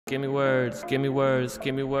give me words, give me words,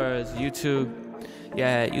 give me words. YouTube,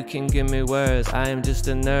 yeah, you can give me words. I am just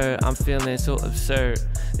a nerd, I'm feeling so absurd.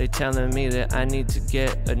 They telling me that I need to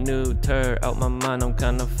get a new turd. Out my mind, I'm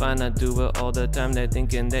kinda fine, I do it all the time. They're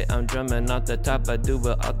thinking that I'm drumming off the top, I do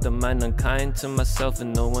it off the mind. I'm kind to myself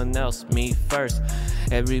and no one else, me first.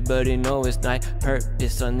 Everybody know it's my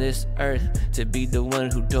purpose on this earth, to be the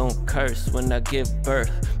one who don't curse when I give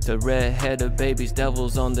birth to red-headed babies.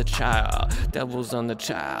 Devils on the child, devils on the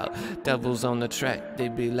child, devils on the track. They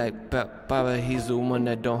be like, Baba, he's the one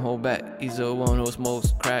that don't hold back. He's the one who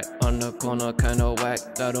smokes crack on the corner, kinda whack.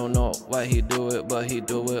 I don't know why he do it, but he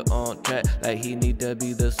do it on track. Like he need to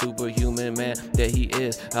be the superhuman man that he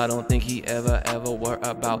is. I don't think he ever worry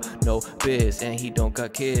about no biz. And he don't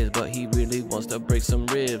got kids, but he really wants to break some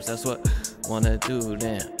ribs. That's what wanna do,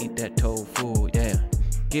 then eat that tofu, yeah.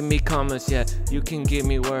 Give me comments, yeah, you can give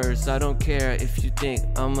me words. I don't care if you think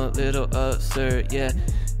I'm a little absurd, yeah.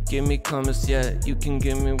 Give me comments, yeah, you can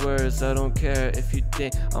give me words. I don't care if you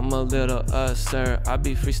think I'm a little absurd. I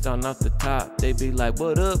be freestyling off the top. They be like,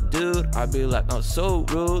 what up, dude? I be like, I'm so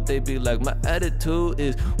rude. They be like, my attitude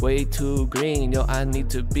is way too green. Yo, I need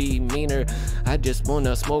to be meaner. I just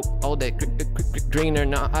wanna smoke all that greener.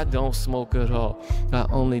 Nah, I don't smoke at all. I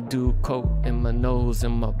only do coke in my nose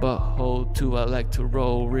and my butthole too. I like to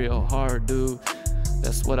roll real hard, dude.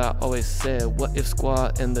 That's what I always said. What if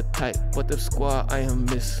squad in the type? What if squad? I am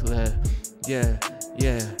misled. Yeah,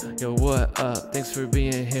 yeah. Yo, what up? Thanks for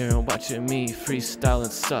being here and watching me freestyle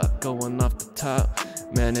and suck. Going off the top.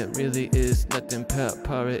 Man, it really is nothing. Pep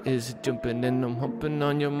power is jumping and I'm humping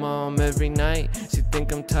on your mom every night. She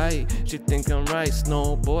think I'm tight, she think I'm right.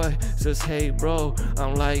 Snow boy says, hey bro.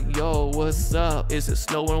 I'm like, yo, what's up? Is it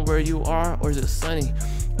snowing where you are or is it sunny?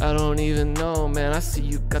 I don't even know, man. I see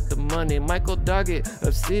you got the money. Michael Doggett,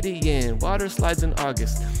 Obsidian, water slides in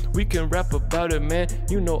August. We can rap about it, man.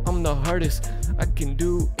 You know I'm the hardest. I can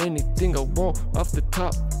do anything I want off the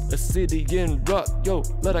top. Obsidian rock, yo,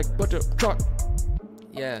 let I butter truck.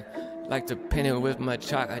 Yeah, like to paint it with my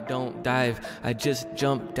chalk. I don't dive, I just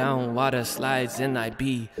jump down water slides and I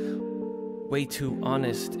be way too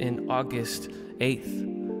honest. In August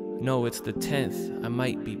 8th, no, it's the 10th, I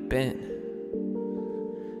might be bent.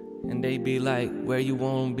 And they be like, where you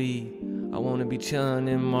wanna be? I wanna be chilling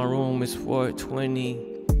in my room, it's 420.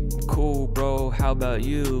 Cool, bro, how about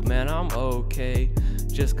you? Man, I'm okay.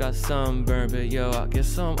 Just got sunburned, but yo, I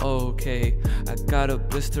guess I'm okay. I got a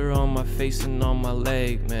blister on my face and on my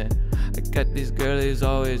leg, man. I got these girlies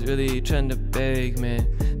always really trying to beg, man.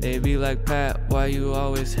 They be like, Pat, why you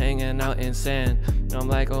always hanging out in sand? And I'm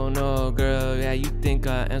like, oh no, girl, yeah, you think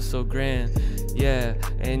I am so grand. Yeah,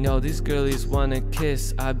 and yo, these girlies wanna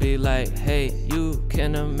kiss. I be like, hey, you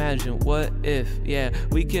can imagine what if, yeah,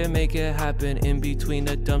 we can make it happen in between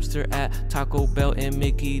the dumpster at Taco Bell and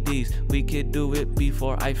Mickey D's. We could do it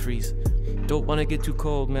before I freeze. Don't wanna get too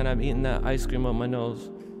cold, man. I'm eating that ice cream up my nose.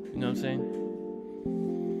 You know what I'm saying?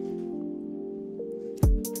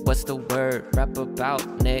 What's the word? Rap about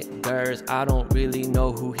niggers. I don't really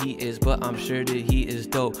know who he is, but I'm sure that he is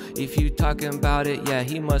dope. If you talking about it, yeah,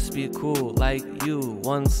 he must be cool. Like you,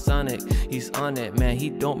 one Sonic, he's on it, man. He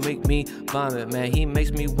don't make me vomit, man. He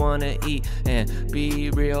makes me wanna eat and be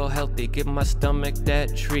real healthy. Give my stomach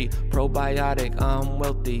that treat. Probiotic, I'm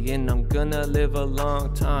wealthy and I'm gonna live a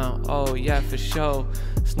long time. Oh yeah, for sure.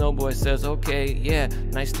 Snowboy says, okay, yeah,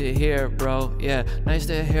 nice to hear, bro. Yeah, nice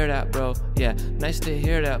to hear that, bro. Yeah, nice to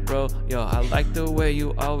hear that, bro. Yo, I like the way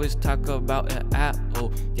you always talk about an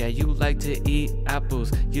apple. Yeah, you like to eat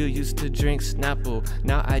apples. You used to drink Snapple.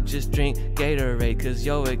 Now I just drink Gatorade, cause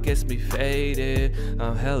yo, it gets me faded.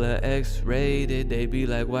 I'm hella X-rated. They be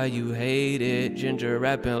like, why you hate it? Ginger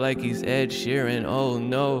rapping like he's Ed Sheeran. Oh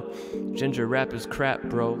no, ginger rap is crap,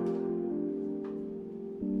 bro.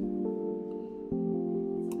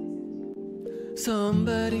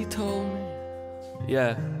 Somebody told me.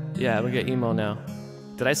 Yeah, I'm gonna get emo now.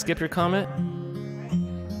 Did I skip your comment?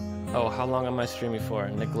 Oh, how long am I streaming for?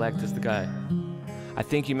 Neglect is the guy. I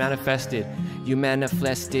think you manifested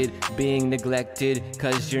being neglected,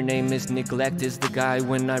 cause your name is Neglect is the guy.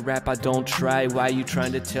 When I rap I don't try. Why you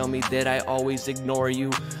trying to tell me that I always ignore you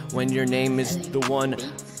when your name is the one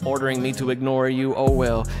ordering me to ignore you? Oh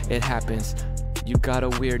well, it happens. You got a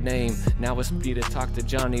weird name. Now it's me to talk to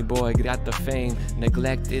Johnny boy, got the fame.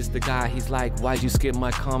 Neglect is the guy. He's like, why'd you skip my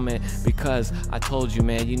comment? Because I told you,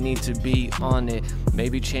 man, you need to be on it.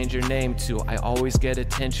 Maybe change your name to I always get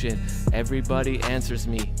attention. Everybody answers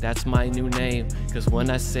me, that's my new name. Cause when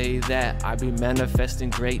I say that, I be manifesting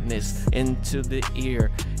greatness into the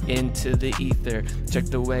ear. into the ether. Check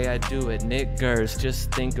the way I do it, niggers,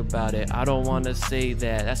 just think about it. I don't wanna say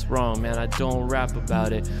that, that's wrong, man, I don't rap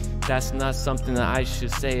about it. That's not something that I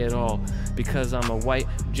should say at all, because I'm a white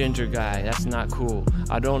ginger guy, that's not cool.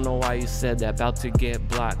 I don't know why you said that, about to get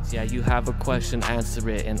blocked. Yeah, you have a question, answer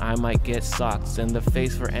it, and I might get socked. Send the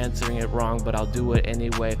face for answering it wrong, but I'll do it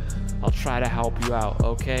anyway. I'll try to help you out,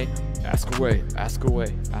 okay? Ask away, ask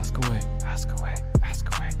away, ask away, ask away, ask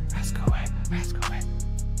away, ask away, ask away,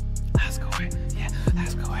 ask away, yeah,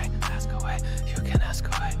 ask away, ask away, you can ask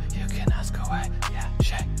away, you can ask away, yeah,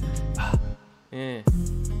 shake, yeah.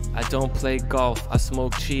 I don't play golf, I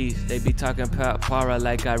smoke cheese. They be talking para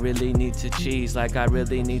like I really need to cheese, like I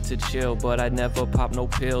really need to chill, but I never pop no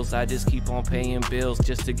pills. I just keep on paying bills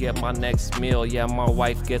just to get my next meal. Yeah, my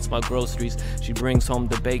wife gets my groceries, she brings home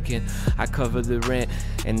the bacon. I cover the rent,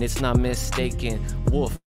 and it's not mistaken.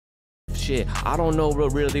 Wolf. Shit, I don't know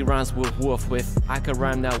what really rhymes with wolf. With I could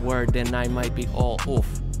rhyme that word, then I might be all oof.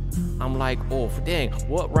 I'm like, oof, dang,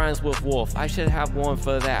 what rhymes with wolf? I should have one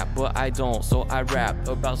for that, but I don't, so I rap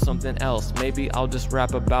about something else. Maybe I'll just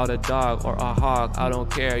rap about a dog or a hog, I don't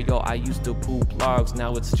care. Yo, I used to poop logs,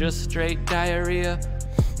 now it's just straight diarrhea.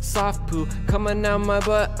 Soft poo coming out my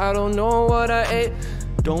butt, I don't know what I ate.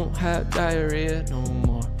 Don't have diarrhea no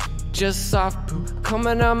more. Just soft poo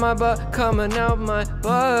coming out my butt, coming out my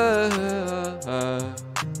butt.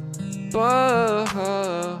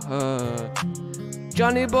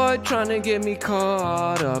 Johnny boy tryna get me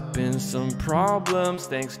caught up in some problems.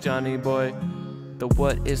 Thanks, Johnny boy. The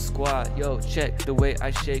what is squad? Yo, check the way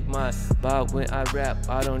I shake my bob when I rap.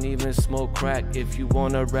 I don't even smoke crack. If you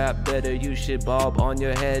wanna rap better, you should bob on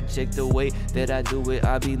your head. Check the way that I do it.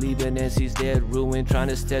 I be leaving NC's dead ruined. Trying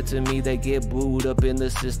to step to me, they get booed up in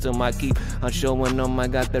the system. I keep on showing them I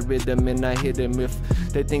got the rhythm and I hit them. If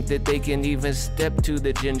they think that they can even step to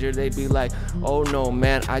the ginger, they be like, oh no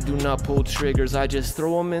man, I do not pull triggers. I just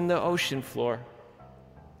throw them in the ocean floor.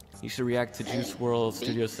 You should react to Juice WRLD's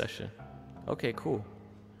studio session. Okay, cool.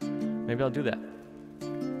 Maybe I'll do that.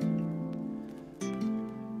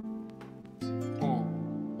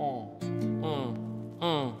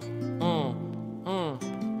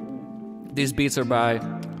 These beats are by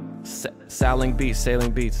Sailing Beats.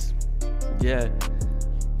 Yeah.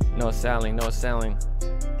 No, Sailing.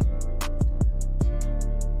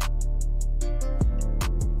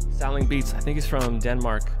 Sailing Beats, I think he's from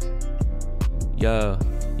Denmark. Yeah.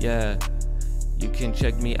 You can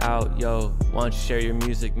check me out, yo. Why don't you share your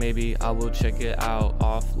music? Maybe I will check it out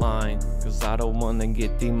offline, cause I don't wanna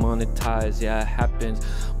get demonetized. Yeah, it happens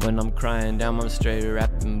when I'm crying down, I'm straight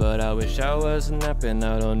rapping, but I wish I wasn't napping.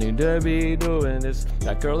 I don't need to be doing this.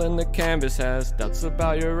 That girl in the canvas has doubts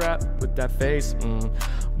about your rap with that face,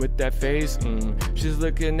 with that face, She's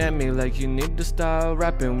looking at me like you need to stop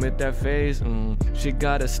rapping with that face, She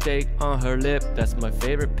got a steak on her lip, that's my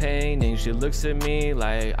favorite painting. She looks at me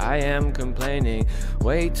like I am complaining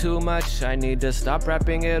way too much. I need to stop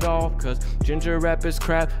rapping it all, cause ginger rap is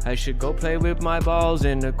crap. I should go play with my balls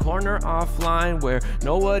in the corner offline where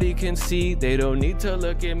nobody can see. They don't need to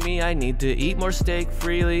look at me. I need to eat more steak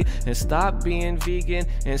freely and stop being vegan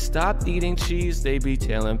and stop eating cheese. They be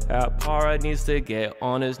telling Pat Para needs to get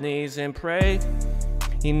on his knees and pray.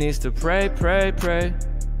 He needs to pray.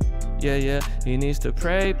 Yeah, he needs to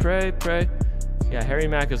pray. Yeah, Harry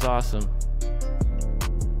Mack is awesome.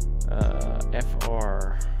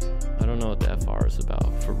 FR. I don't know what the FR is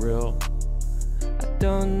about, for real. I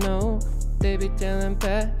don't know. They be telling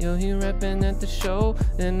Pat, yo, he rapping at the show,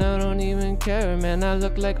 and I don't even care, man, I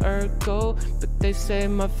look like Urkel. But they say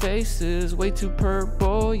my face is way too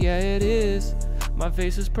purple. Yeah, it is. My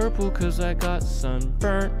face is purple cause I got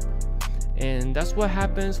sunburnt. And that's what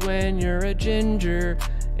happens when you're a ginger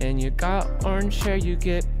and you got orange hair, you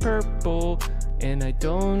get purple. And I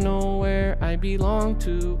don't know where I belong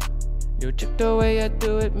to. Yo, check the way I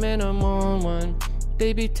do it, man, I'm on one.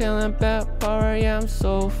 They be telling Pat Para, yeah, I'm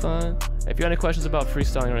so fun. If you have any questions about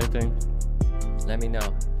freestyling or anything, let me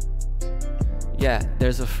know. Yeah,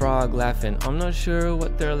 there's a frog laughing. I'm not sure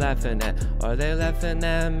what they're laughing at. Are they laughing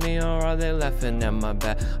at me or are they laughing at my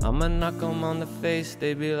back? I'ma knock them on the face.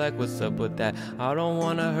 They be like, what's up with that? I don't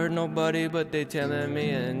wanna hurt nobody, but they telling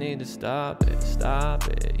me I need to stop it.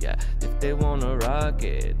 Yeah, if they wanna rock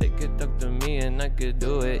it, they could talk to me and I could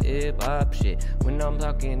do it. Hip hop shit. When I'm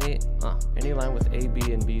talking it, any line with A, B,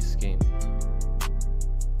 and B scheme.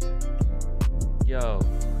 Yo,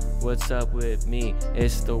 what's up with me?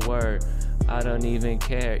 It's the word. I don't even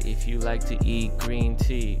care if you like to eat green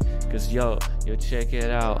tea. Cause yo check it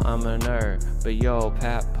out, I'm a nerd. But yo,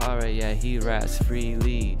 Pat Para, yeah, he raps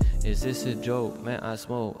freely. Is this a joke? Man, I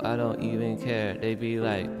smoke, I don't even care. They be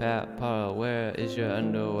like, Pat Para, where is your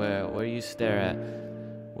underwear? Where you stare at?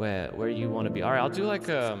 Where you want to be? Alright, I'll do like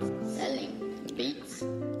selling beats.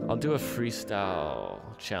 I'll do a freestyle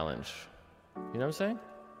challenge. You know what I'm saying?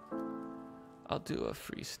 I'll do a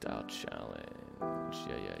freestyle challenge.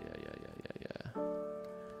 Yeah.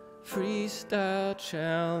 Freestyle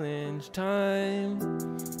challenge time.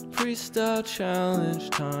 Freestyle challenge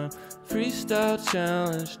time. Freestyle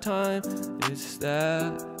challenge time. It's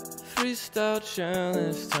that freestyle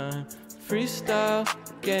challenge time. Freestyle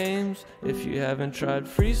games. If you haven't tried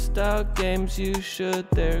freestyle games, you should.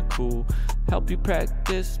 They're cool. Help you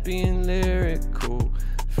practice being lyrical.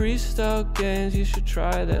 Freestyle games, you should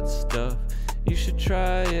try that stuff. You should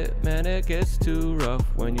try it, man, it gets too rough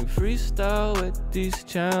when you freestyle with these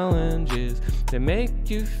challenges. They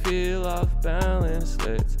make you feel off balance.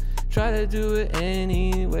 Let's try to do it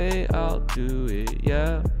anyway, I'll do it,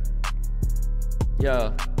 yeah.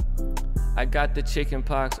 Yo, I got the chicken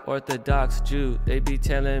pox, Orthodox Jew. They be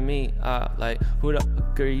telling me, like, who the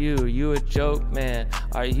fuck are you? You a joke, man?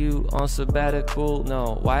 Are you on sabbatical?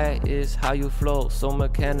 No. Why is how you flow so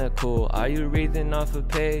mechanical? Are you reading off a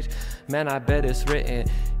page? Man, I bet it's written.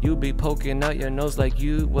 You be poking out your nose like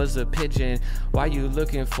you was a pigeon. Why you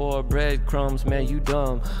looking for breadcrumbs? Man, you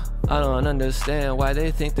dumb. I don't understand why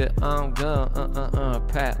they think that I'm gone.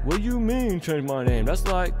 Pat, what you mean change my name? That's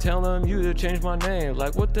like telling you to change my name.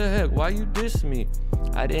 Like, what the heck? Why you diss me?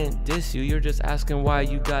 I didn't diss you, you're just asking why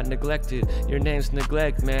you got neglected. Your name's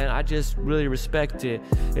Neglect, man, I just really respect it.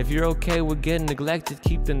 If you're okay with getting neglected,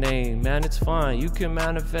 keep the name, man, it's fine. You can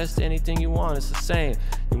manifest anything you want, it's the same.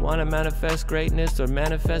 You want to manifest greatness or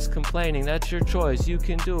manifest complaining, that's your choice, you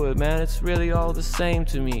can do it, man, it's really all the same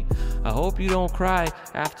to me. I hope you don't cry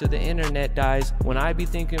after the internet dies, when I be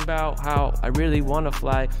thinking about how I really want to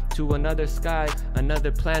fly to another sky,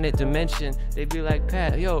 another planet, dimension. They be like,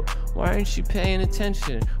 Pat, yo, why aren't you paying attention?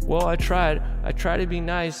 Well, I try to be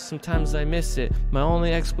nice, sometimes I miss it. My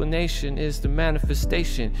only explanation is the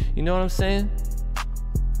manifestation. You know what I'm saying?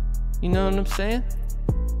 You know what I'm saying?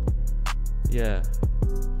 Yeah.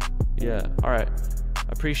 Alright.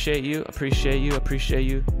 Appreciate you.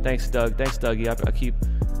 Thanks, Doug. Thanks, Dougie. I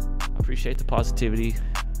appreciate the positivity.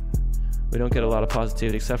 We don't get a lot of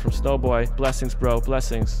positivity except from Snowboy. Blessings, bro.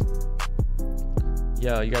 Blessings.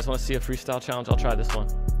 Yo, you guys want to see a freestyle challenge? I'll try this one.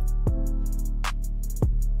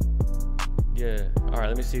 Yeah. Alright,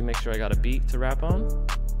 let me see. Make sure I got a beat to rap on.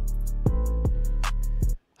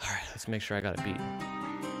 Alright, let's make sure I got a beat.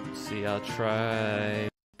 Let's see, I'll try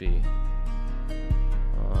beat.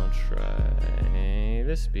 I'll try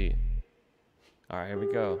this beat. Alright, here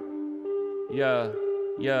we go. Yeah.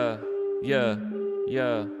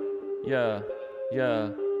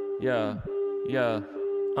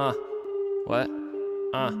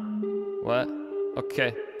 What?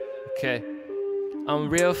 Okay. I'm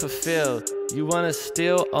real fulfilled. You wanna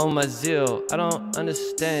steal all my zeal. I don't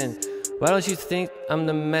understand. Why don't you think I'm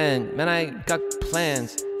the man? Man, I got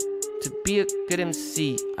plans to be a good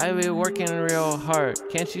MC. I be working real hard.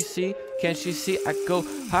 Can't you see? I go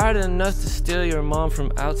hard enough to steal your mom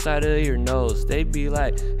from outside of your nose. They be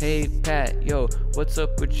like, hey Pat, yo, what's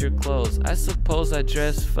up with your clothes? I suppose I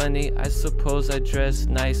dress funny, I suppose I dress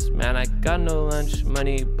nice. Man, I got no lunch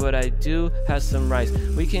money, but I do have some rice.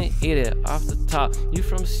 We can eat it off the top. You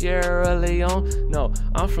from Sierra Leone? No,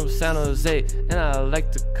 I'm from San Jose, and I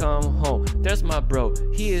like to come home. There's my bro,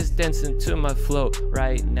 he is dancing to my flow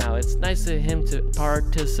right now. It's nice of him to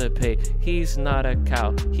participate. He's not a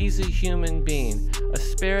cow, he's a human being, a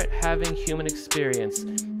spirit having human experience.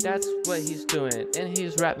 That's what he's doing, and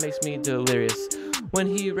his rap makes me delirious. When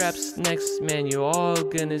he raps next, man, you're all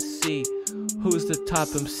gonna see who's the top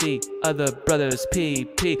MC. Other brothers,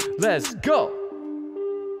 PP. Let's go!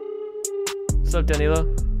 What's up, Danilo?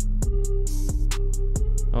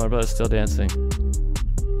 Oh, my brother's still dancing.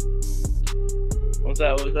 What's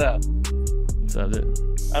up? What's up, dude?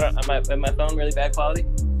 Am my phone really bad quality?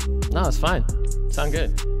 No, it's fine. Sound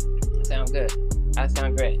good. I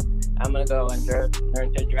sound great. I'm gonna go and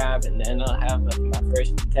learn to drive, and then I'll have my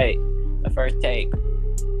first take. I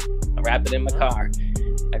wrap it in my car.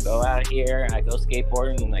 I go out here, I go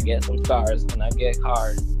skateboarding, and I get some scars, and I get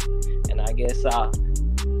hard, and I get soft.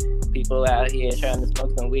 People out here trying to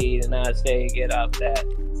smoke some weed, and I say, get off that.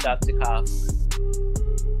 Stop the cough.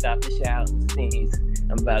 Stop the shout and sneeze.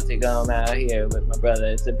 I'm about to go out here with my brother.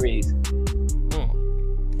 It's a breeze.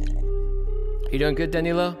 You doing good,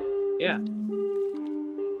 Danilo? Yeah.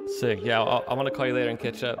 Sick. Yeah, I want to call you later and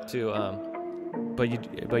catch up too. But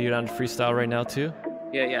you're down to freestyle right now too?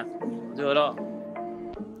 Yeah. Do it all.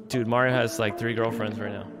 Dude, Mario has like 3 girlfriends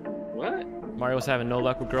right now. What? Mario was having no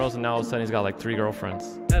luck with girls, and now all of a sudden he's got like 3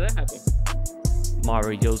 girlfriends. How'd that happen?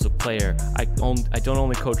 Mario's a player. I don't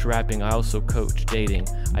only coach rapping, I also coach dating.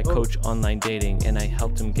 I coach online dating, and I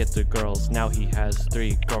helped him get the girls. Now he has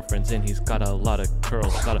 3 girlfriends, and he's got a lot of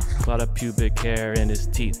curls. Got a lot of pubic hair in his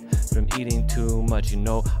teeth from eating too much. You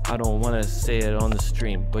know, I don't want to say it on the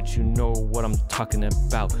stream, but you know what I'm talking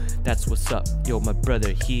about. That's what's up. Yo, my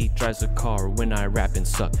brother, he drives a car when I rap and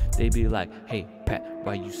suck. They be like, hey, Pat,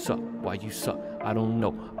 why you suck? Why you suck? I don't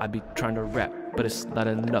know. I be trying to rap, but it's not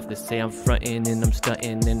enough. They say I'm frontin' and I'm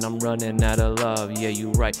stuntin' and I'm running out of love. Yeah,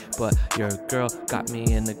 you right, but your girl got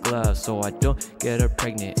me in the glove, so I don't get her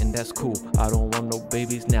pregnant, and that's cool. I don't want no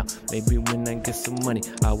babies now. Maybe when I get some money,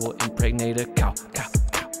 I will impregnate a cow.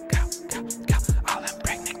 All them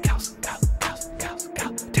pregnant cows.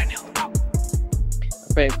 Daniel, go.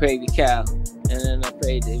 I pray the cow, and then I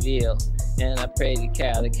pray the veal, and I pray the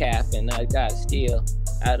cow, the calf, and I got steel.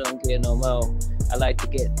 I don't get no more. I like to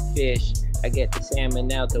get the fish. I get the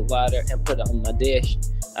salmon out the water and put it on my dish.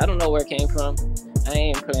 I don't know where it came from. I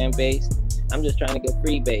ain't plant-based. I'm just trying to get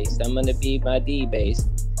free-based. I'm gonna be my D-based.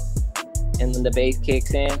 And when the bass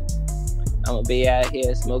kicks in, I'm gonna be out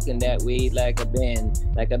here smoking that weed like a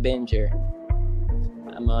binger.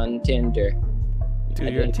 I'm on Tinder.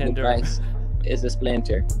 Dude, you're on Tinder. Advice is a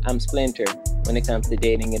splinter. I'm Splinter when it comes to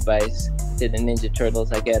dating advice. To the Ninja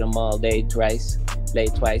Turtles, I get them all day twice. Play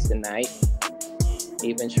twice a night.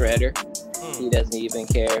 Even Shredder, he doesn't even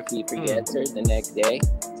care if he forgets her the next day.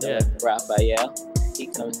 So Raphael, he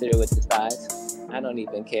comes through with the size. I don't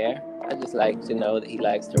even care. I just like to know that he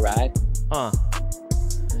likes to ride.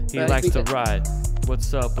 He likes to ride.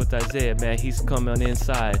 What's up with Isaiah, man? He's coming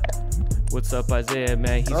inside. What's up, Isaiah,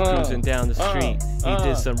 man? He's cruising down the street. He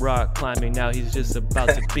did some rock climbing, now he's just about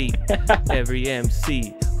to beat every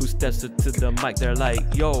MC who steps up to the mic. They're like,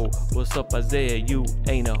 yo, what's up, Isaiah? You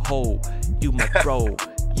ain't a hoe, you my bro.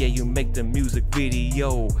 Yeah, you make the music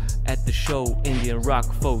video at the show, Indian Rock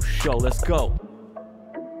Folk Show. Let's go.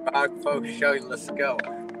 Rock Folk Show, let's go.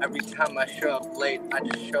 Every time I show up late, I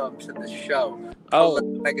just show up to the show.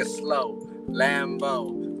 Mega slow,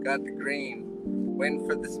 Lambo, got the green. Waiting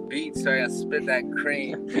for this beat, so I spit that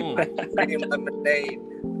cream. Cream lemonade,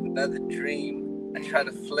 another dream. I try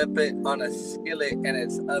to flip it on a skillet and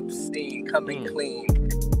it's obscene, coming clean.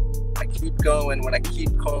 I keep going when I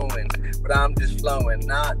keep going, but I'm just flowing.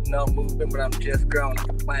 Not no moving, but I'm just growing. I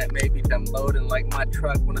plant, maybe I'm loading like my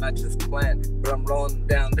truck when I just plant. But I'm rolling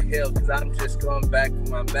down the hill because I'm just going back from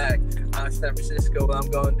my back. I'm San Francisco, I'm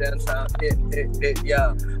going downtown, hit,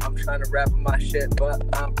 yeah. I'm trying to rap my shit, but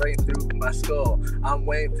I'm breaking through my skull. I'm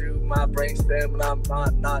weighing through my brainstem, and I'm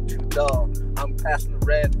not too dull. I'm passing the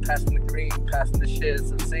red, passing the green, passing the shit, it's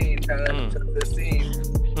obscene, trying to enter the scene.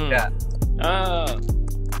 Yeah.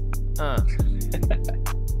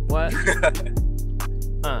 What?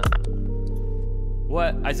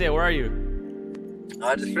 What? Isaiah, where are you?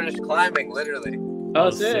 I just finished climbing, literally. Oh,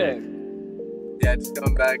 sick. Yeah, just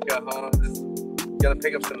going back home. Just gonna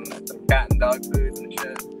pick up some cat and dog food and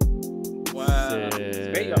shit. Wow. It's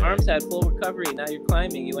great. Your arms had full recovery. Now you're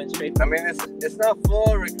climbing. You went straight. I mean, it's not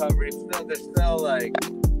full recovery. They're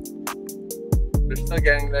still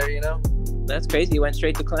getting there, you know? That's crazy. You went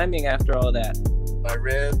straight to climbing after all that. My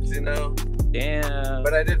ribs, you know? Damn.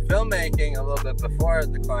 But I did filmmaking a little bit before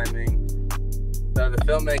the climbing. So the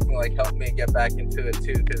filmmaking helped me get back into it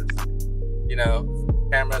too, because, you know,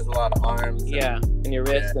 camera has a lot of arms. And your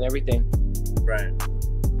wrists and everything. Right.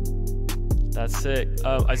 That's sick.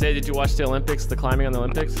 Isaiah, did you watch the Olympics, the climbing on the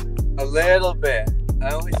Olympics? A little bit.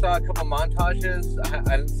 I only saw a couple montages.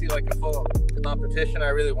 I didn't see a full competition. I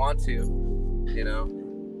really want to, you know?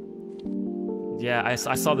 Yeah, I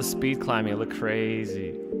saw the speed climbing. It looked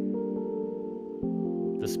crazy.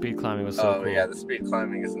 The speed climbing was so cool. Oh, yeah, the speed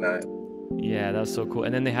climbing is nuts. Yeah, that was so cool.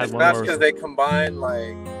 And then they had one that's more. Because they combine,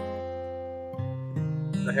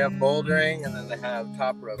 they have bouldering and then they have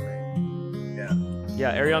top roping. Yeah.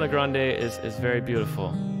 Yeah, Ariana Grande is very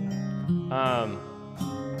beautiful.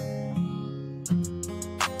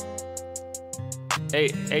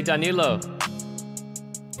 Hey, Danilo.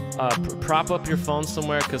 Prop up your phone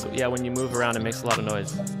somewhere, because when you move around it makes a lot of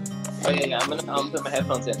noise. Oh yeah, I'm gonna put my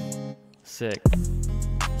headphones in. Sick.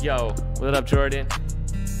 Yo, what up, Jordan?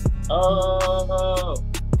 Oh.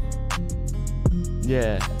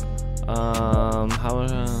 Yeah.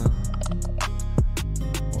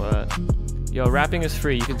 What? Yo, rapping is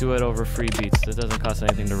free. You can do it over free beats. It doesn't cost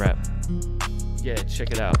anything to rap. Yeah,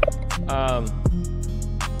 check it out. Are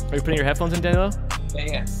you putting your headphones in, Danilo?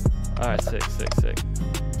 Yeah. All right, sick.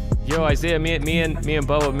 Yo, Isaiah, me and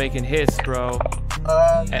Boa making hits, bro.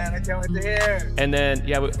 Oh man, I can't wait to hear. And then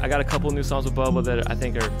yeah, I got a couple new songs with Boba that I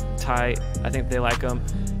think are tight. I think they like them.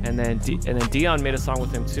 And then Dion made a song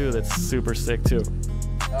with him too that's super sick too.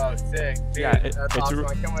 Oh, sick. Dude, Yeah, that's awesome.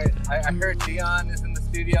 I can't wait. I heard Dion is in the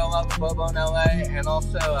studio a lot with Bobo in LA, and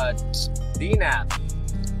also D-Nap.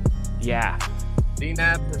 Yeah.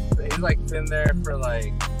 D-Nap, he's like been there for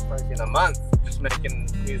like fucking a month, just making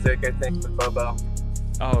music, I think, with Bobo.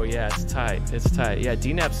 Oh yeah, it's tight. It's tight. Yeah,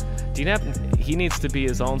 D-Nap, he needs to be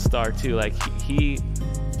his own star too. Like he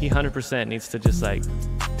 100% needs to just like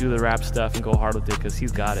do the rap stuff and go hard with it because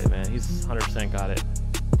he's got it, man. He's 100% got it.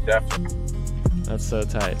 Definitely. That's so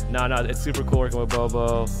tight. No, it's super cool working with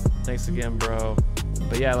Bobo. Thanks again, bro.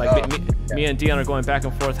 But yeah, like me and Dion are going back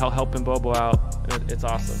and forth, helping Bobo out. It's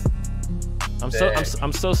awesome.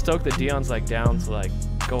 I'm so stoked that Dion's like down to like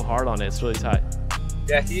go hard on it. It's really tight.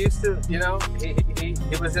 Yeah, he used to, you know, he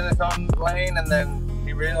was in his own lane, and then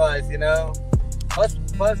he realized, you know, plus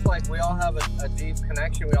like we all have a deep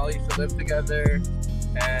connection. We all used to live together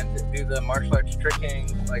and do the martial arts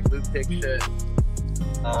tricking, like loop kick shit.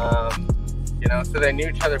 You know, so they knew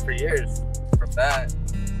each other for years from that.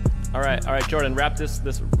 All right, Jordan, wrap this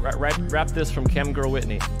from Cam Girl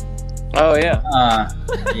Whitney. Oh yeah.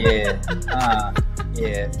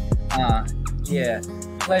 Yeah.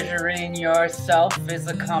 Pleasuring yourself is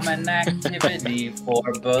a common activity for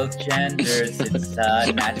both genders. It's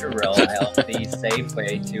a natural, healthy, safe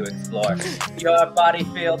way to explore your body,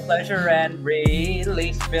 feel pleasure and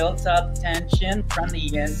release built up tension from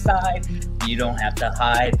the inside. You don't have to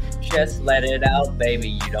hide, just let it out, baby.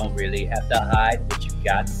 You don't really have to hide what you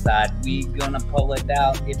got inside. We gonna pull it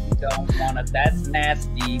out if you don't wanna. That's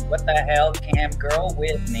nasty. What the hell, Cam Girl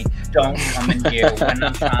Whitney? Don't come in here when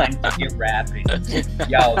I'm trying to get rapping.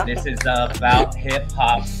 Yo, this is about hip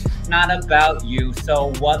hop, not about you.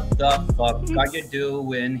 So what the fuck are you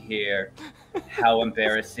doing here? How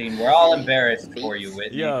embarrassing. We're all embarrassed for you,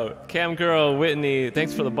 Whitney. Yo, Cam Girl Whitney,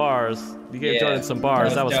 thanks for the bars. You gave Jordan some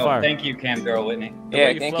bars. That was dope. fire. Thank you, Cam Girl Whitney.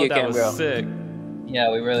 Yeah, thank you, Cam Girl. That was sick. Yeah,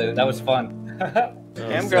 that was fun.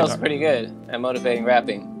 Cam Girl's pretty good at motivating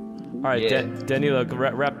rapping. All right, Danilo,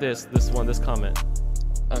 wrap this comment.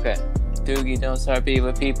 Okay. Doogie, don't start beef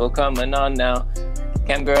with people coming on now.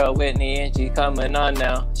 Cam Girl Whitney, and she coming on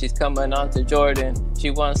now. She's coming on to Jordan.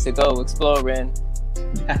 She wants to go exploring.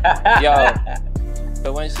 Yo.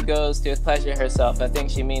 But when she goes to pleasure herself, I think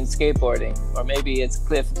she means skateboarding. Or maybe it's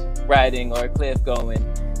cliff riding or cliff going.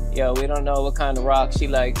 Yo, we don't know what kind of rock she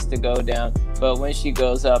likes to go down. But when she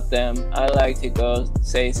goes up them, I like to go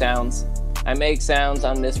say sounds. I make sounds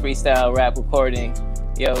on this freestyle rap recording.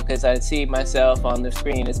 Yo, cause I see myself on the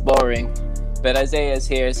screen, it's boring. But Isaiah's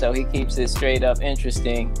here, so he keeps it straight up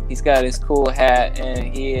interesting. He's got his cool hat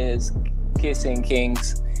and he is kissing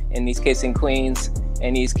kings and he's kissing queens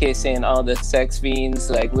and he's kissing all the sex fiends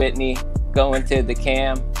like Whitney going to the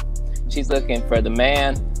cam. She's looking for the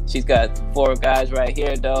man. She's got 4 guys right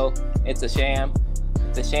here though. It's a sham.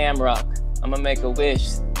 It's a shamrock. I'm gonna make a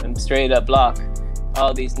wish and straight up block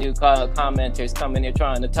all these new commenters coming here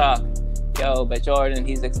trying to talk. Yo, but Jordan,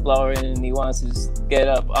 he's exploring and he wants to just get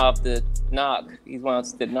up off the knock. He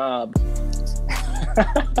wants the knob.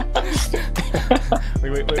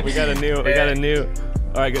 we got a new.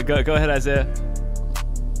 All right, go ahead, Isaiah.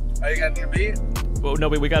 Oh, you got a new beat? Well, no,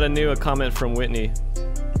 we got a new comment from Whitney.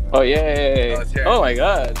 Oh yay! Oh my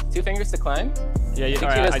God, 2 fingers to climb. Yeah. All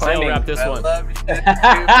right, Isaiah will wrap this one. Love you.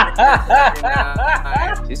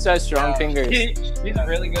 She's such strong fingers. He's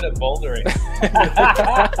really good at bouldering.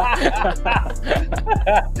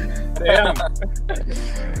 Damn.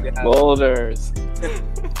 Yeah. Boulders.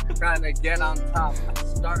 Trying to get on top. I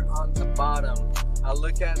start on the bottom. I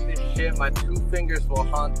look at this shit, my 2 fingers will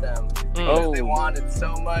haunt them. Because they wanted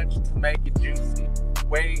so much to make it juicy.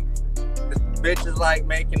 Wait, this bitch is like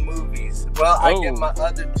making movies. Well, I get my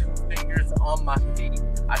other 2 fingers on my feet.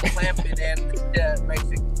 I clamp it in, the shit makes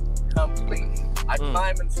it complete. I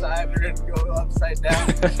climb inside her and go upside down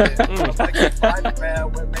and shit. I'm like a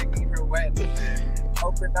Spider-Man, we're making her wet and shit.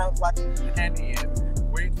 Open up like a canyon.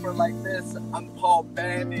 Wait for like this, I'm Paul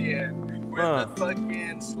Bandian. With the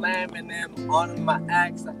fucking slamming him on my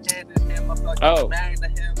axe. I handed him a fucking bag to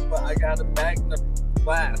him, but I got a bag in the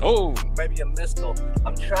glass. Maybe a missile.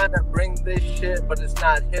 I'm trying to bring this shit, but it's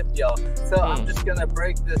not hip, y'all. So I'm just gonna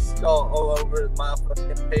break this skull all over my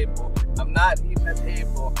fucking table. I'm not even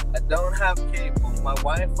able. I don't have cable. My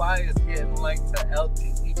Wi-Fi is getting like to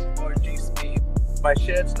LTE 4G speed. My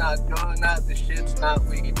shit's not going out. The shit's not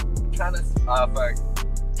weed. I'm trying to. Fuck.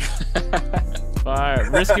 Fire.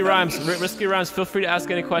 Risky Rhymes, feel free to ask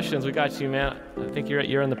any questions. We got you, man. I think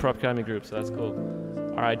you're in the Pro Academy group, so that's cool.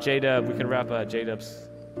 All right, J-Dub, we can rap J-Dub's.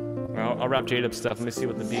 I'll rap J-Dub's stuff. Let me see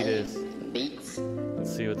what the beat is. Beats.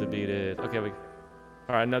 Let's see what the beat is. Okay, all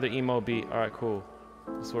right, another emo beat. All right, cool.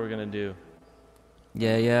 That's what we're gonna do.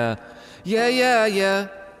 Yeah, yeah. Yeah, yeah, yeah.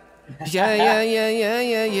 Yeah, yeah, yeah, yeah,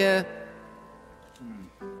 yeah, yeah.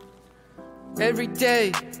 Every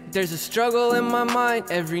day, there's a struggle in my mind.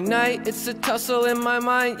 Every night, it's a tussle in my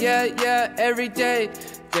mind. Yeah, yeah, every day.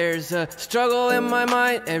 There's a struggle in my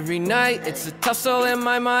mind. Every night, it's a tussle in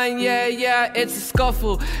my mind. Yeah, yeah, it's a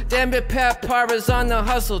scuffle. Damn it, Pat Parva's on the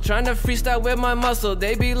hustle. Trying to freestyle with my muscle.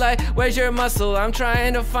 They be like, where's your muscle? I'm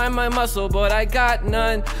trying to find my muscle, but I got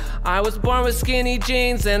none. I was born with skinny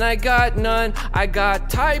jeans and I got none. I got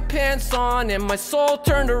tight pants on and my soul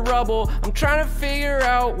turned to rubble. I'm trying to figure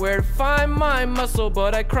out where to find my muscle,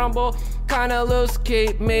 but I crumble. Kinda loose,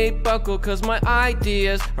 keep me buckled, cause my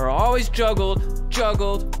ideas are always juggled.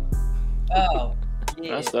 Oh,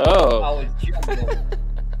 yeah. That's dope. Always juggled.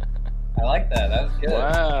 I like that. That was good.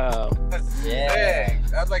 Wow. Yeah. Sick.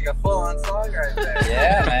 That was like a full-on song right there.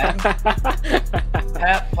 Yeah, man.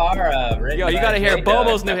 Pat Para. Yo, you gotta hear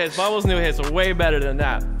Bobo's new hits. Bobo's new hits are way better than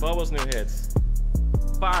that. Bobo's new hits.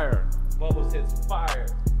 Fire. Bobo's hits, fire.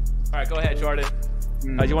 All right, go ahead, Jordan.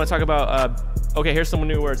 You wanna talk about, okay, here's some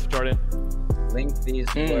new words for Jordan. Link these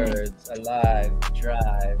words: alive,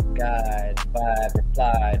 drive, guide, vibe,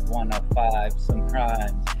 replied, 105, some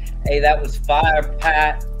crimes. Hey, that was fire,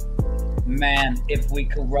 Pat. Man, if we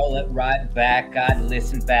could roll it right back, I'd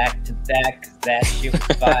listen back to that, cause that shit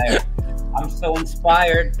was fire. I'm so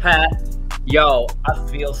inspired, Pat. Yo, I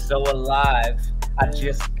feel so alive. I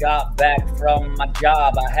just got back from my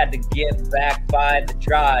job. I had to get back by the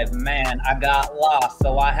drive. Man, I got lost,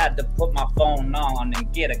 so I had to put my phone on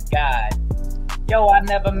and get a guide. Yo, I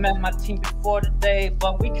never met my team before today,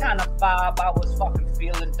 but we kinda vibe. I was fucking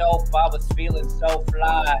feeling dope. I was feeling so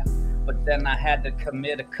fly. But then I had to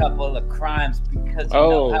commit a couple of crimes because you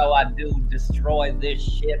know how I do, destroy this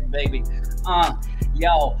shit, baby.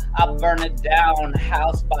 Yo, I burn it down,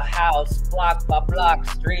 house by house, block by block,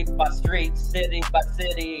 street by street, city by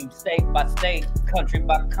city, state by state, country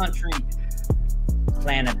by country,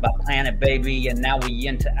 planet by planet, baby. And now we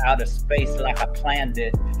into outer space like I planned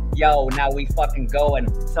it. Yo, now we fucking going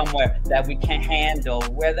somewhere that we can't handle.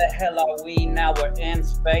 Where the hell are we? Now we're in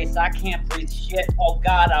space. I can't breathe shit. Oh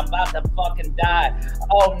God, I'm about to fucking die.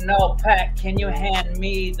 Oh no, Pat, can you hand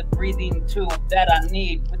me the breathing tube that I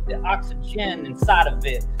need with the oxygen inside of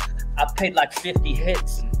it? I paid like 50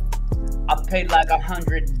 hits. I paid like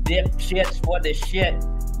 100 dip shits for this shit.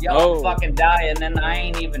 Yo, I'm fucking dying and I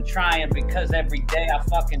ain't even trying because every day I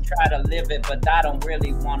fucking try to live it, but I don't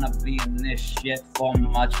really want to be in this shit for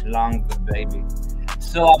much longer, baby.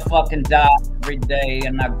 So I fucking die every day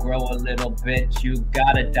and I grow a little bit. You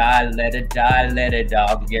gotta die, let it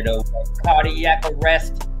all get away. Cardiac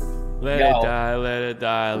arrest. Let it die, let it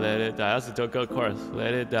die, let it die. That's a good chorus.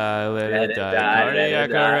 Let it die, let it die. Cardiac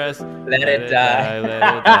arrest. Let it die. Let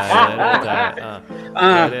it die, let it die.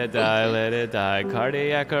 Let it die, let it die.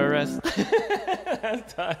 Cardiac arrest.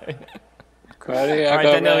 That's tight. Cardiac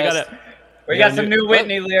arrest. We got some new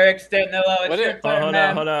Whitney lyrics, Danilo. It's your turn,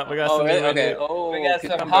 man. Hold up. We got some new Whitney. We got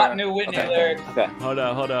some hot new Whitney lyrics. Okay. Hold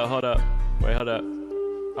up. Wait, hold up.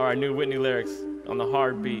 All right, new Whitney lyrics on the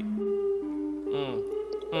hard beat.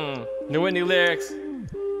 New Whitney lyrics.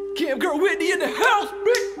 Cam Girl Whitney in the house,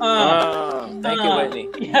 bitch. Thank you, Whitney.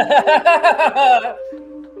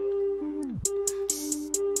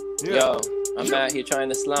 Yo, I'm out here trying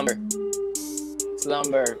to slumber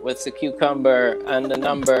with the cucumber and the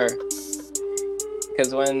number.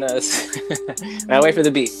 Cause when now wait for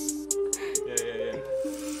the beat.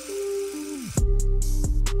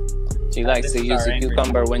 She likes to use a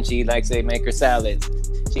cucumber when she likes to make her salads.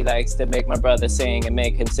 She likes to make my brother sing and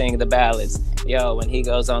make him sing the ballads. Yo, when he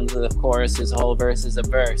goes on to the chorus, his whole verse is a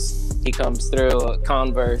verse. He comes through a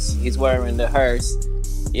Converse, he's wearing the hearse.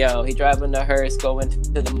 Yo, he driving the hearse, going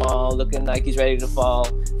to the mall, looking like he's ready to fall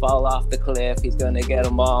off the cliff. He's gonna get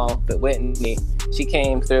them all. But Whitney, she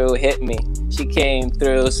came through, hit me. She came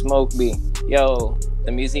through, smoked me. Yo,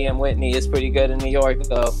 the Museum Whitney is pretty good in New York,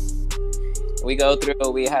 though. We go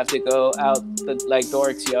through, we have to go out like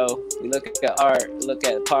dorks, yo. We look at art, look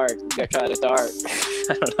at park, we gotta try to start.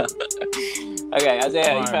 I don't know. Okay,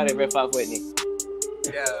 Isaiah, you try to rip off Whitney.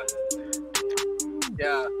 Yeah.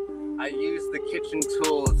 I use the kitchen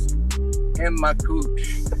tools in my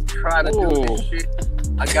cooch. Try to do this shit.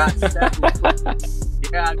 I got 7.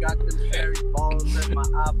 Yeah, I got them cherry balls and my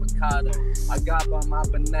avocado. I got my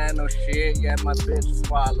banana shit. Yeah, my bitch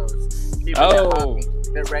swallows.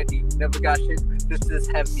 They're ready. Never got shit. This is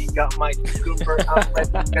heavy. Got my cucumber. I'm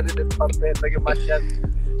ready. Got it in my bed. Look at my Chevy.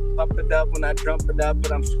 Pump it up when I jump it up,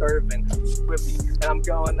 but I'm swerving, swiftly, and I'm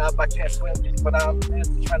going up. I can't swim, but I'm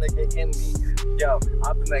trying to get in me. Yo,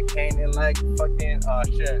 I'm in that canyon like fucking. Oh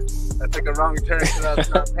shit! I took a wrong turn because I was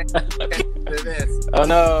not paying attention to this. Oh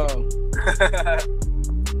no!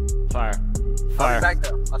 Fire. I'll be back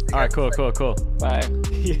though. All right, cool. Bye.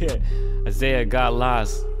 Yeah. Isaiah got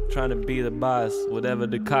lost, trying to be the boss, whatever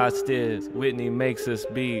the cost is. Whitney makes us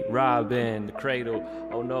beat. Robin, the cradle.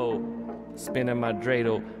 Oh no, spinning my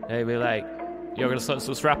dreidel. They be like, yo,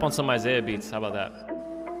 let's rap on some Isaiah beats. How about that?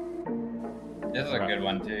 This is a good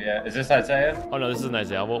one too, yeah. Is this Isaiah? Oh no, this isn't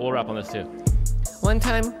Isaiah. We'll rap on this too. One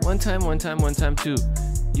time, two.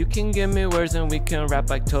 You can give me words and we can rap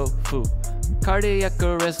like tofu. Cardiac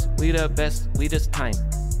arrest, we the best, we just time.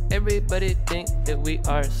 Everybody think that we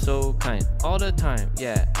are so kind. All the time,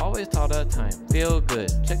 yeah, always all the time. Feel good,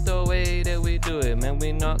 check the way that we do it. Man,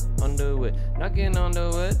 we knock on the wood, knocking on the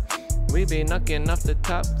wood. We be knocking off the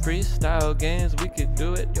top. Freestyle games, we could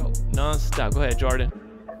do it, yo, non-stop. Go ahead, Jordan.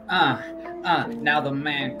 Now the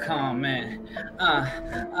man coming.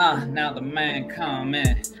 Now the man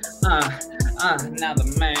coming. Now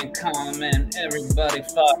the man coming. Everybody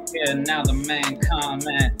fucking. Now the man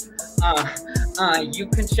coming. You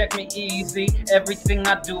can check me easy. Everything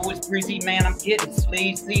I do is breezy, man. I'm getting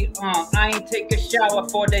sleazy. I ain't take a shower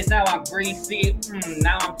 4 days now. I'm greasy.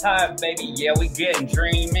 Now I'm tired, baby. Yeah, we getting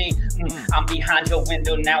dreamy. I'm behind your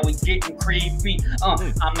window now. We getting creepy.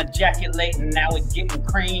 I'm ejaculating now. We getting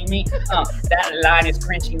creamy. That line is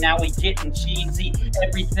cringy. Now we getting cheesy.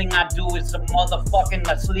 Everything I do is a motherfucking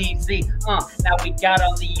sleazy. Now we got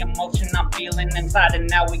all the emotion I'm feeling inside, and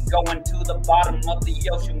now we going to the bottom of the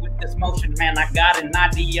ocean with this motion, man. I got an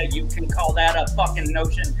idea, you can call that a fucking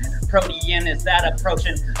notion. Protein, is that a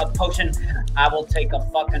potion? I will take a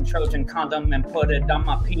fucking Trojan condom and put it on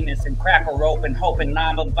my penis and crack her open, hoping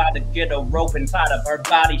I'm about to get a rope inside of her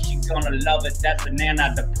body. She gonna love it, that's an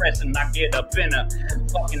antidepressant. I get up in a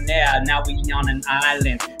fucking air, now we on an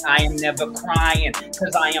island. I am never crying,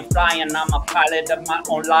 cause I am flying. I'm a pilot of my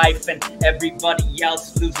own life, and everybody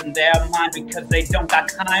else losing their mind because they don't got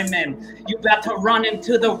time in. You got to run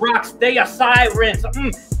into the rocks, they are sirens.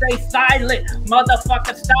 Stay silent,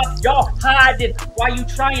 motherfucker, stop y'all hiding. Why you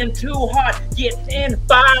trying too hard? Get in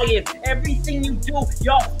buying. Everything you do,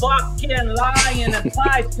 y'all fucking lying.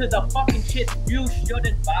 Applies to the fucking shit you should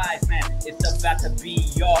advise, man. It's about to be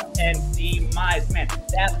your end demise, man.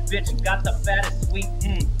 That bitch got the fattest sweet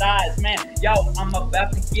thighs, man. Yo, I'm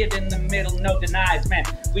about to get in the middle, no denies, man.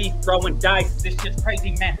 We throwing dice, this shit's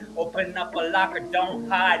crazy, man. Open up a locker, don't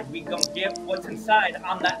hide. We gon' get what's inside.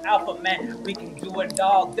 I'm the alpha, man. We can do it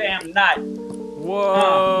all damn night.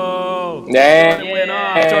 Whoa! Damn. Jordan went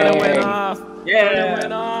off. Jordan went off. Yeah. Jordan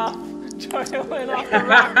went off. Jordan went off the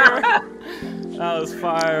rocker. That was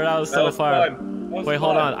fire. That was so fire. Wait,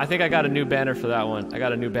 hold on. I think I got a new banner for that one. I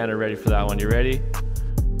got a new banner ready for that one. You ready?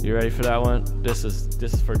 You ready for that one? This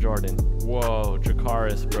is for Jordan. Whoa,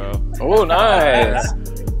 Dracaris, bro. Oh, nice.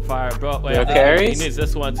 Fire, bro. Wait, Yo, carries? he needs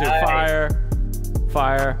this one too. Nice.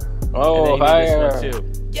 Fire. Oh, and then he needs fire. this one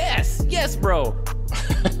too. Yes, bro.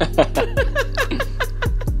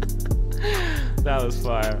 That was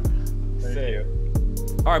fire. Thank you.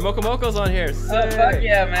 All right, Moko Moko's on here. Oh, fuck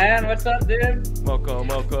yeah, man. What's up, dude? Moko.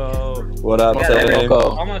 What up, Yeah, team?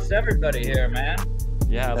 Moko. Almost everybody here, man.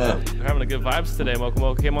 Yeah, we're having a good vibes today.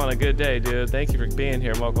 Moko came on a good day, dude. Thank you for being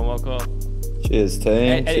here, Moko. Cheers, team.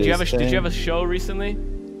 Hey, Cheers, did you have a team. show recently?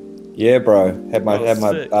 Yeah, bro. Had my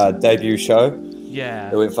sick. debut show.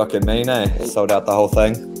 Yeah. It went fucking mean, eh? Sold out the whole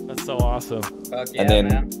thing. That's so awesome. Fuck yeah, And then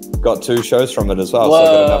man. got 2 shows from it as well. So I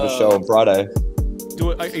got another show on Friday.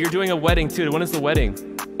 You're doing a wedding too. When is the wedding?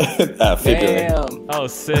 February. Damn. Oh,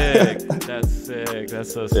 sick. That's sick.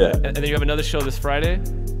 That's so sick. Yeah. And then you have another show this Friday?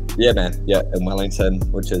 Yeah, man. Yeah, in Wellington,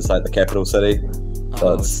 which is like the capital city. So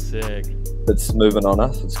Oh, sick. it's moving on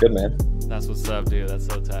us. It's good, man. That's what's up, dude. That's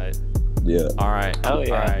so tight. Yeah. All right. Oh,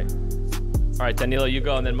 yeah. All right, Danilo, you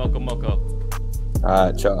go, and then Moko. All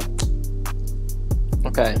right, ciao.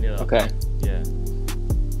 Okay. Danilo. Okay. Yeah.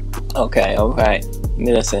 Okay. All right. Let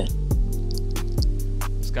me listen.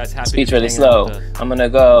 This guy's happy. Speech to be really hanging out slow. with us. I'm gonna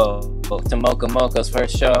go to Moko's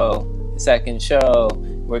first show. Second show,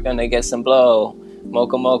 we're gonna get some blow.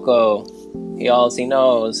 Moko, he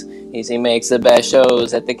knows is he makes the best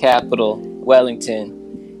shows at the capital, Wellington.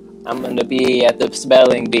 I'm gonna be at the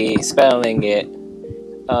spelling bee, spelling it.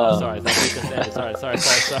 Sorry, that's what you said.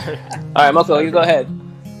 Sorry. All right, Moko, you go ahead.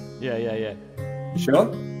 Yeah.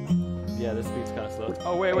 Sure? Yeah, this beat's kind of slow.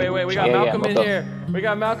 Oh, wait. We got Yeah, Malcolm in Moko. here. We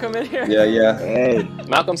got Malcolm in here. Yeah. Hey,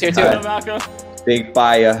 Malcolm's here too. Hello, Malcolm. Big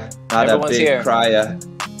buyer, not Everyone's a big here. crier.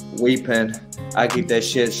 Weeping, I keep that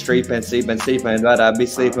shit sleeping, but I be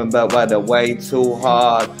sleeping, but weather way too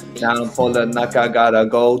hard. Now I'm pulling like I gotta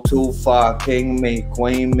go too far. King me,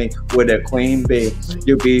 queen me, with a queen bee.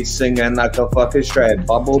 You be singing like a fucking straight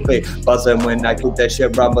bumblebee. Buzzing when I keep that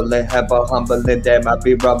shit rumbling, have a humbling. Damn, I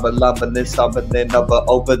be rumbling, stumbling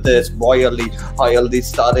over this royally. Royally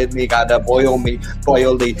started me, gotta boil me,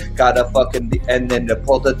 boily. Gotta fucking the end and the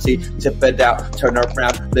pull the tea, tip it out, turn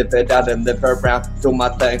around, live it out and live around. Do my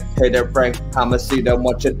thing, hit it ring. I'ma see them,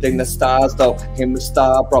 what you think the stars though? Him a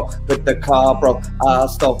star, bro, with the car, bro. I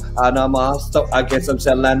stole, I guess I'm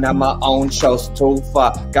selling at my own shows too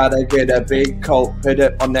far. Gotta get a big coat, put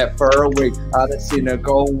it on that fur wig. I done seen it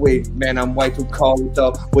go weak, man, I'm way too cold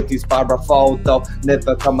though. With these styrofoam though,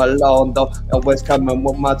 never come alone though. Always coming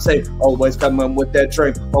with my tape, always coming with that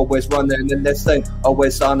drink, always running in this thing,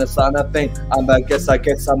 always on the sign of thing. I guess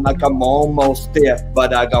I'm like I'm almost there,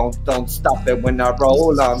 but I don't stop it when I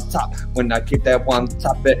roll on top. When I keep that one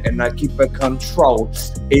top it and I keep it controlled,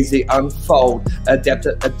 easy unfold,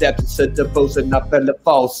 adapted to the boost and I feel it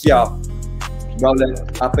false, yo. Rolling,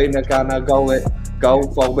 I think I gonna go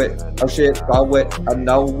for it. Oh shit, go it, I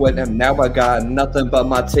know it, and now I got nothing but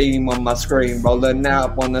my team on my screen. Rolling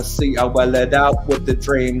out, wanna see I well it out with the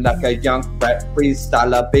dream, like a young rap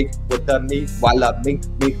freestyler, big with the me while I me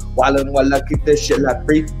wildin' while I keep this shit like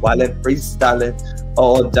free, wildin' freestyling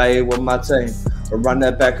all day with my team. Run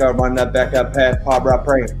it back up, pat, Pabra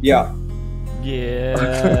praying, yeah.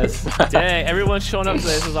 Yes. Dang, everyone's showing up today.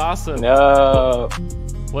 This is awesome. No.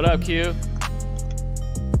 What up, Q?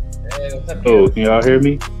 Hey, what's up, Oh, can y'all hear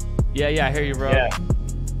me? Yeah, I hear you, bro. Yeah.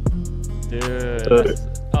 Dude.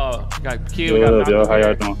 Oh, got Q. What Got up, y'all? How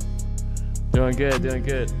y'all doing? Doing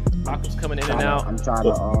good. Malcolm's coming in and out. I'm trying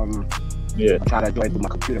to Yeah. I'm trying to join through my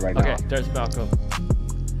computer right now. Okay, there's Malcolm.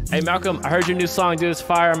 Hey, Malcolm, I heard your new song, dude. It's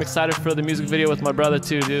fire. I'm excited for the music video with my brother,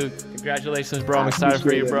 too, dude. Congratulations, bro. I'm excited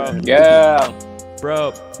for you, bro. Yeah.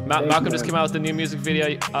 Bro, Malcolm just came out with the new music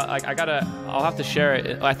video. I'll have to share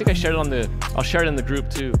it. I think I shared it I'll share it in the group,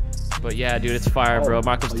 too. But yeah, dude, it's fire, bro.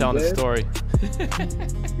 Malcolm's telling the story.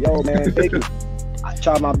 Yo, man, thank you. I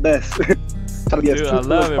try my best. Try to be as Dude, I truthful as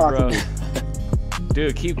love it, bro. possible.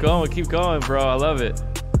 Dude, keep going, bro. I love it.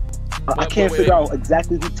 I can't figure out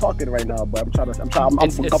exactly who's talking right now, but I'm going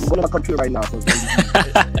to my computer right now. So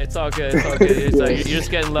it's all good. It's like, you're just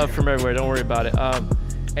getting love from everywhere. Don't worry about it.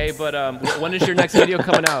 Hey, but when is your next video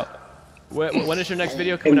coming out? When is your next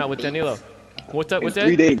video coming out with Danilo? What day?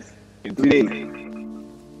 3 days. In 3 days.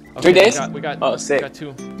 Okay, 3 days? We got Oh, sick. We got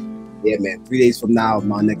 2. Yeah, man. 3 days from now,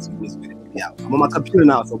 my next video will be out. I'm on my computer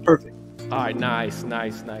now, so perfect. All right, nice.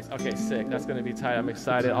 Okay, sick. That's gonna be tight. I'm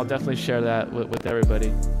excited. I'll definitely share that with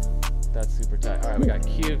everybody. That's super tight. All right, we got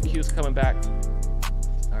Q. Q's coming back.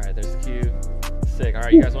 All right, there's Q. Sick. All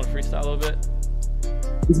right, you guys want to freestyle a little bit?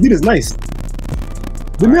 This beat is nice.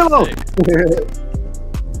 Danilo!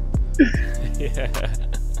 Yeah.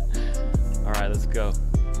 All right, let's go.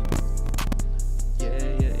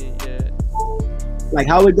 Yeah. Like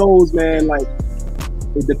how it goes, man, like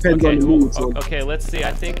it depends on the mood. So. Okay, let's see.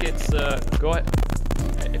 I think it's go ahead.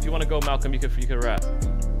 If you want to go, Malcolm, you could rap.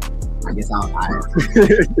 I guess I'll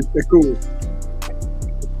cool.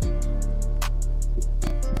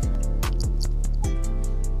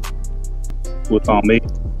 What's on me?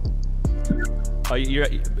 Oh, you're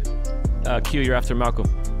Q. You're after Malcolm.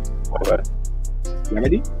 Okay. You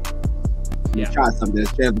ready? Yeah. Try something.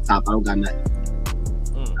 Straight at the top. I don't got nothing.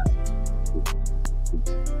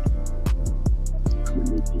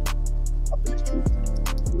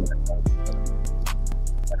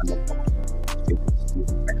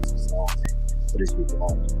 What is we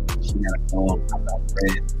wrong? She got a phone, I got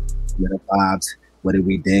bread, with the vibes, what did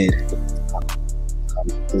we did? He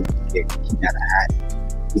got a hat,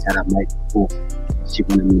 he had a microphone, she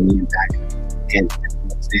wanted me in back, and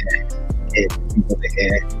people the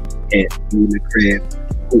hair, and me in the crib,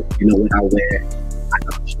 ooh, you know what I wear, I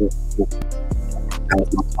got a short, that was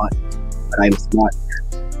my part, but I am smart,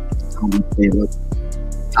 tell me look,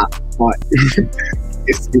 top part,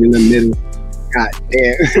 it's in the middle, god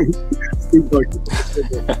damn. What are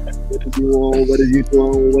you on? What are you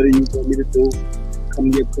doing? What do you want me to do? Come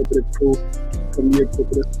here, cook the crew. Come here,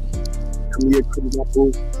 cook my boo.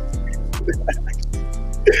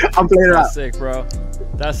 I'm playing it out. That's sick, bro.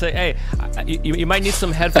 That's sick. Hey, you might need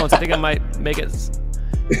some headphones. I think I might make it.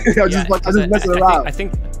 I'm just messing around. I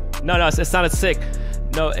think no, it's not as sick.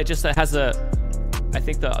 No, it just has a. I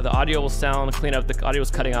think the audio will sound clean up. The audio was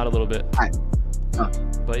cutting out a little bit. All right.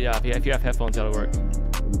 But yeah, if you have headphones, that'll work.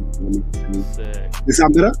 Sick. This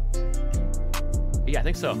sound better? Yeah, I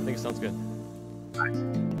think so. I think it sounds good.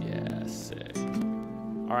 Yeah, sick.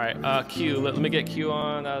 All right, Q. Let me get Q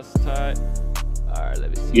on. That's tight. All right,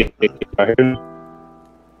 let me see. Yeah, I hear him.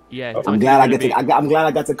 Yeah. I'm glad I'm glad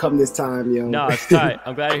I got to come this time, yo. No, it's tight.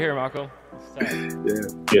 I'm glad you're here, Marco. It's tight.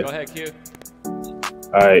 Yeah. Go ahead, Q.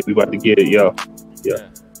 All right, we about to get it, yo.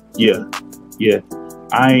 Yeah.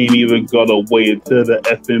 I ain't even gonna wait until the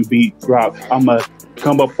effing beat drop. I'ma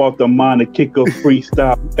come up off the mind and kick a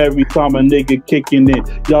freestyle. Every time a nigga kicking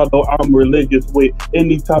it, y'all know I'm religious with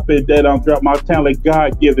any topic that I'm drop. My talent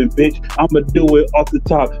God-given, bitch. I'ma do it off the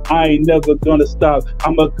top. I ain't never gonna stop.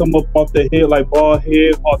 I'ma come up off the head like bald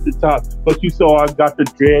head off the top. But you saw I got the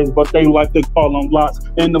dreads, but they like to call them locks.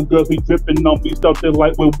 And them girls be dripping on me, something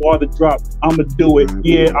like when water drop. I'ma do it,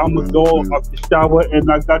 yeah. I'ma go off the shower,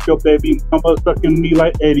 and I got your baby mama sucking me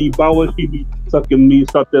like Eddie Bauer. She be sucking me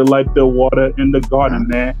something like the water in the garden,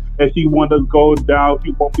 man. And she want to go down,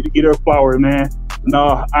 she want me to get her flower, man.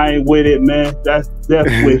 No, I ain't with it, man. That's death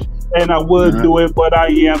wish. And I would do it, but I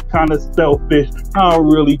am kind of selfish. I don't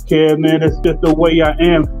really care, man. It's just the way I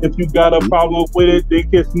am. If you got a problem with it, then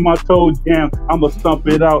kiss my toe jam. I'ma stump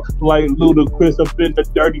it out like Ludacris up in the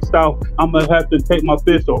dirty south. I'ma have to take my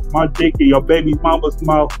fist off my dick in your baby mama's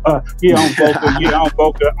mouth. Yeah, I'm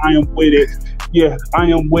vocal. I am with it. Yeah, I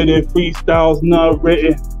am with it. Freestyles not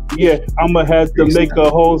written. Yeah, I'ma have to make a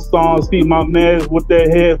whole song. See my man with the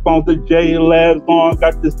headphones, the J Labs on,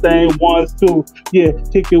 got the same ones too. Yeah,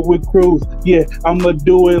 kick it with crews. Yeah, I'ma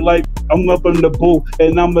do it like I'm up in the booth,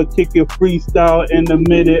 and I'ma kick it freestyle in a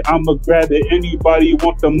minute. I'ma grab it. Anybody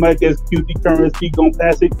want the mic as QT Currency gon'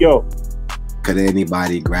 pass it, yo. Could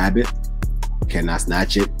anybody grab it? Can I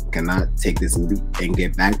snatch it? Can I take this beat and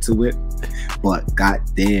get back to it? But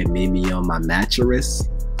goddamn, made me on my mattress.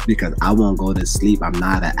 Because I won't go to sleep. I'm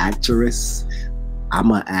not an actress.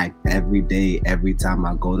 I'ma act every day, every time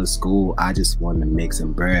I go to school. I just want to make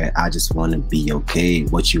some bread. I just want to be okay.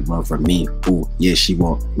 What you want from me? Ooh, yeah, she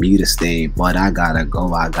want me to stay, but I gotta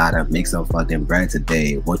go. I gotta make some fucking bread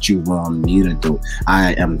today. What you want me to do?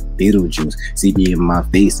 I am Beetlejuice. See me in my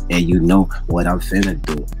face, and you know what I'm finna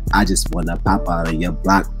do. I just wanna pop out of your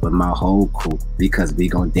block with my whole crew, because we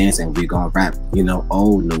gon' dance and we gon' rap. You know,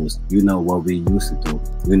 old news. You know what we used to do.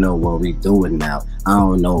 You know what we doing now. I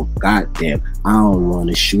don't know, goddamn. I don't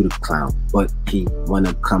wanna shoot a clown, but he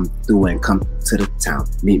wanna come through and come to the town.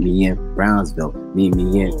 Meet me in Brownsville. Meet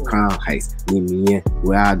me in Crown Heights. Meet me in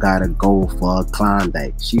where I gotta go for a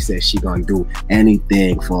Klondike. She said she gonna do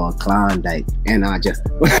anything for a Klondike, and I just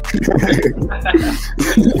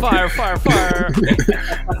fire.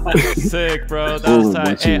 Sick, bro. That was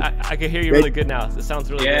tight. Hey, I can hear you really good now. It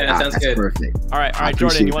sounds really good. Yeah, that sounds good. Perfect. All right,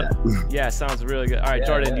 Jordan. You want? Yeah, sounds really good. All right,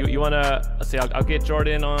 Jordan. You wanna? Let's see. I'll get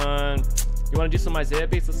Jordan on. You wanna do some Isaiah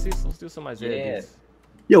beats? Let's do some Isaiah beats.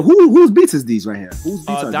 Yo, whose beats is these right here? Whose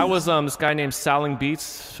beats are that these? was this guy named Saling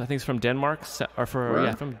Beats. I think he's from Denmark,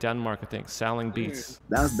 from Denmark. I think Saling Beats.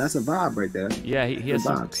 That's a vibe right there. Yeah, he has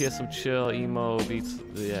some chill emo beats.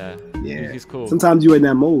 Yeah, he's cool. Sometimes you're in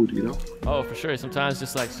that mode, you know. Oh, for sure. Sometimes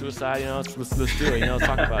just like suicide, you know. Let's do it, you know.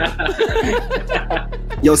 Talk about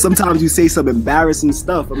it. Yo, sometimes you say some embarrassing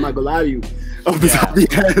stuff. I'm not gonna lie to you. Off the top of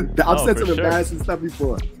your head, I've said some embarrassing stuff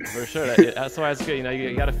before. For sure. That's why it's good. You know,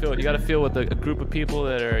 you gotta feel with a group of people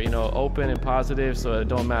that are, you know, open and positive, so it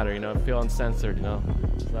don't matter, you know, feel uncensored, you know.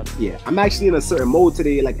 So I'm actually in a certain mode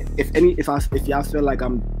today. Like if y'all feel like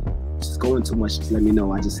I'm just going too much, just let me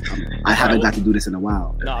know. I haven't got to do this in a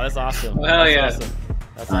while. No, that's awesome. Hell yeah. Awesome.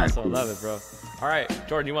 That's awesome. Love it, bro. All right,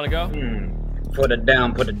 Jordan, you want to go? Put it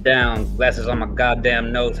down, glasses on my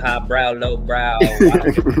goddamn nose, high brow, low brow. I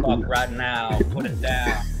don't give a fuck right now. Put it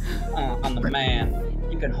down. I'm the man.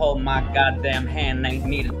 You can hold my goddamn hand, ain't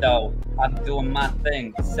needed though. I'm doing my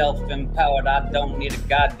thing, self-empowered. I don't need a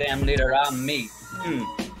goddamn leader. I'm me.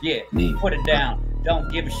 Put it down. Don't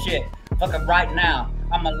give a shit. Fuck it right now.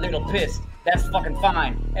 I'm a little pissed. That's fucking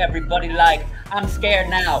fine. Everybody like, I'm scared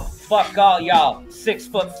now. Fuck all y'all.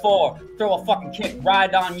 6'4". Throw a fucking kick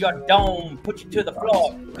right on your dome. Put you to the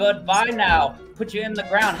floor. Goodbye now. Put you in the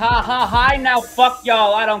ground. Hi now. Fuck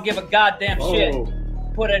y'all. I don't give a goddamn shit.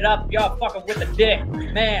 Put it up, y'all fucking with the dick.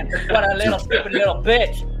 Man, what a little stupid little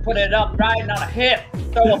bitch. Put it up right on a hip.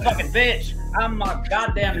 Throw a fucking bitch. I'm a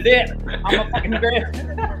goddamn lit. I'm a fucking grip.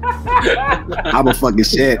 I'm a fucking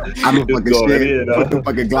shit. I'm a fucking shit. Put the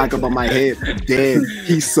fucking Glock up on my head. Damn,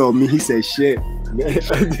 he saw me. He said shit.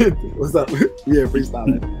 What's up? Yeah,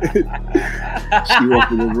 freestyling. She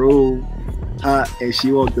walked in the room. And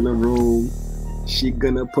she walked in the room. She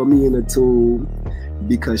gonna put me in a tube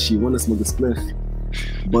because she wanna smoke a spliff.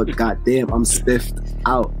 But goddamn, I'm spiffed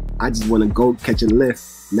out. I just wanna go catch a lift.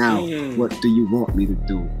 Now, what do you want me to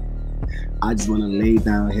do? I just wanna lay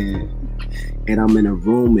down here, and I'm in a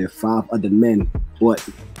room with 5 other men. What?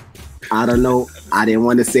 I don't know. I didn't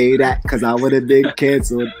want to say that because I would have been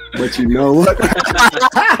canceled. But you know what?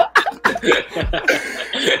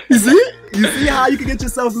 You see? You see how you can get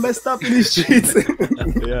yourself messed up in these streets? You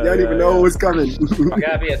don't even know what's coming. You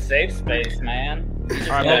gotta be a safe space, man.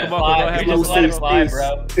 All right, Moko, go ahead. Just let it fly,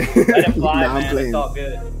 bro. Let it fly, Nah, I'm man. playing. It's all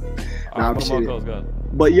good. Nah, I'm Moko, shitting. go.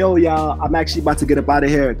 But yo, y'all, I'm actually about to get up out of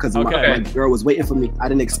here because my girl was waiting for me. I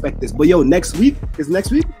didn't expect this. But yo, next week? Is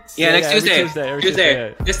next week? Yeah, next Tuesday. Every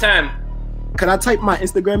Tuesday. This time. Can I type my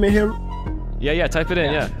Instagram in here? Yeah, type it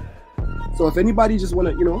in, yeah. So if anybody just want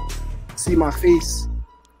to, you know, see my face,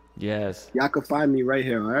 yes, y'all can find me right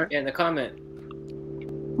here, all right? Yeah, in the comment.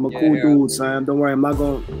 I'm a cool dude, Sam. Don't worry, I'm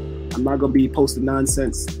not gonna be posting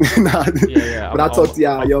nonsense. Nah. But I'll talk to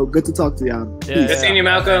y'all. Yo, good to talk to y'all. Good seeing you,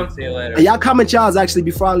 Malcolm. See you later. Hey, y'all comment y'all's actually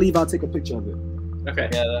before I leave. I'll take a picture of it. Okay.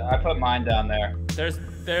 Yeah, I put mine down there. There's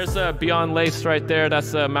Beyond Lace right there.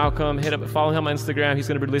 That's Malcolm. Follow him on Instagram. He's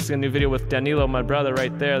gonna be releasing a new video with Danilo, my brother,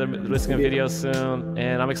 right there. They're releasing a video soon,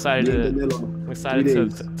 and I'm excited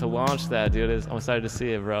to launch that, dude. I'm excited to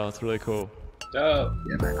see it, bro. It's really cool. Dope.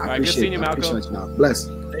 Yeah, man. All right, good seeing you, Malcolm. Bless.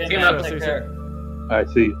 See you, Malcolm. See you All right,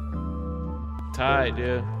 see you. Tight,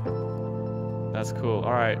 dude. That's cool.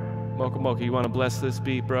 All right, Moko, you want to bless this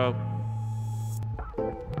beat, bro?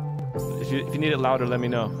 If you need it louder, let me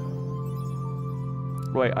know.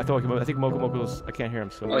 Wait, I think Moko's. I can't hear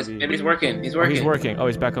him. So maybe he's working. He's working. He's working. Oh,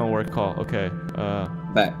 he's back on work call. Okay.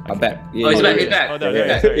 Back. I'm back. Yeah, he's back. He's back. Oh,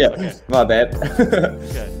 there. Yeah, Okay. my bad.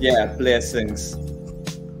 Okay. Yeah, blessings.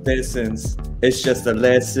 Lessons. It's just a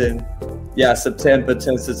lesson. Yeah, September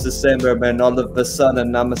turns to December, man. All of a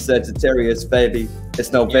sudden, I'm a Sagittarius, baby.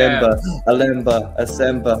 It's November,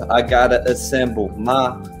 Assemble. I gotta assemble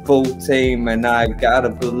my full team, and I gotta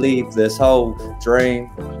believe this whole dream,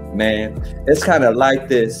 man. It's kind of like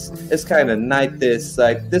this. It's kind of night this.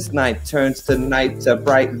 Like this night turns to night to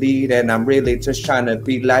bright lead, and I'm really just trying to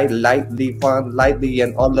be lightly, fun lightly,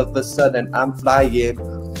 and all of a sudden, I'm flying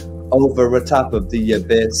over the top of the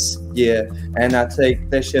abyss, yeah. And I take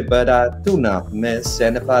this shit, but I do not miss.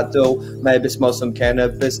 And if I do, maybe smoke some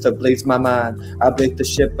cannabis to bleach my mind. I beat the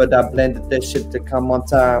shit, but I blended this shit to come on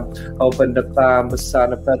time. Open the fire with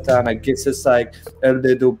sign of pattern. I guess it's like a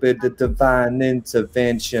little bit of divine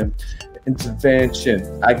intervention.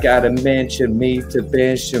 I gotta mention me to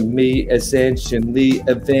mention me essentially.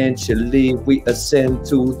 Eventually we ascend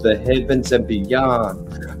to the heavens and beyond.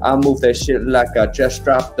 I move that shit like I just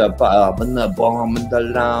dropped a bomb, and the bomb and the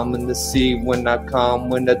lime in the sea. When I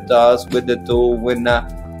come, when the dust with the do, when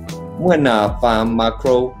I find my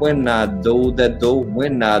crow, when I do the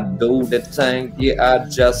thing, yeah, I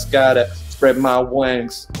just gotta spread my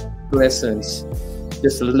wings. Blessings,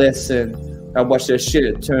 just listen. I watch that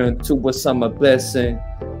shit turn to a summer blessing.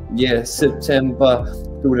 Yeah, September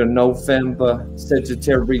through to November.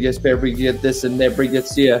 Sagittarius, period, this and every yeah.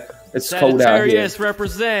 It's cold out here. Sagittarius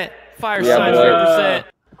represent. Fire signs represent.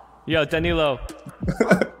 Yo, Danilo.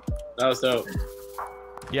 That was dope.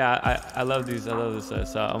 Yeah, I love these. I love this.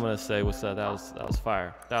 So I'm gonna say what's up. That was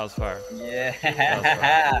fire. That was fire. Yeah.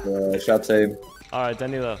 Shout to him. All right,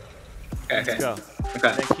 Danilo. Okay. Let's go.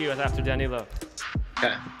 Okay. Thank you. After Danilo.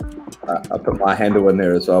 Okay. I put my handle in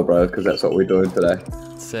there as well, bro, because that's what we're doing today.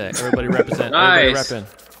 Sick. Everybody represent. Nice.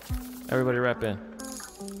 Everybody repping.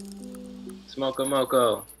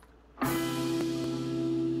 Moko.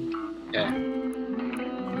 Yeah.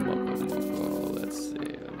 Moko. Let's see.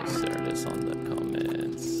 Let me share this on the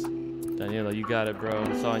comments. Danilo, you got it, bro.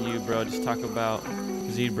 It's on you, bro. Just talk about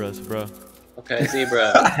zebras, bro. Okay,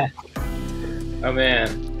 zebra. Oh man,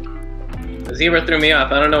 zebra threw me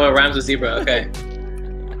off. I don't know what rhymes with zebra. Okay.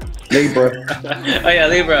 Libra. Oh yeah,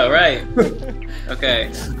 Libra, right. Okay.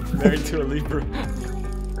 Married to a Libra.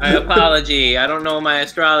 I apology. I don't know my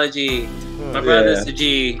astrology. My brother's a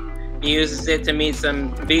G. He uses it to meet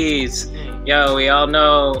some B's. Yo, we all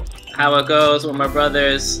know how it goes when my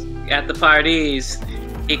brother's at the parties.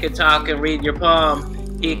 He could talk and read your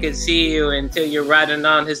palm. He could see you until you're riding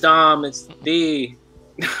on his dom. It's D.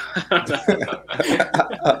 Wait a second.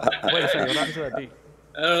 What happened to that beat?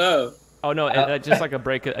 I don't know. Oh no, just like a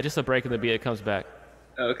break. Just a break in the beat. It comes back.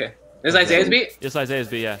 Oh, okay. This is Isaiah's beat? Just Isaiah's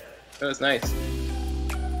beat, yeah. That was nice.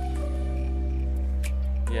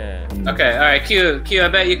 Yeah. Okay, alright, Q, I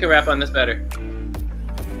bet you can rap on this better.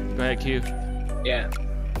 Go ahead, Q. Yeah.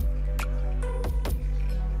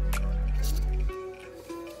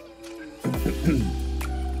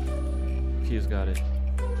 Q's got it.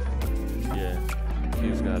 Yeah.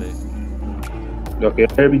 Q's got it. Okay,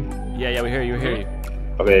 hear me? Yeah, we hear you,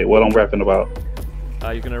 Okay, what I'm rapping about?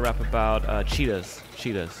 You're gonna rap about cheetahs.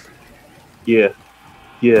 Yeah.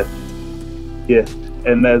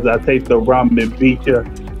 And as I take the rum and beat ya,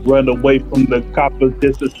 run away from the coppers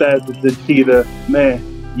just as fast as the cheetah. Man,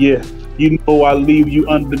 yeah, you know I leave you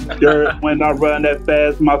under the dirt. When I run that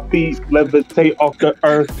fast, my feet levitate off the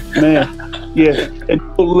earth. Man, yeah, and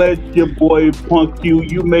don't let your boy punk you.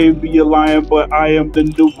 You may be a lion, but I am the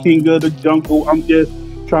new king of the jungle. I'm just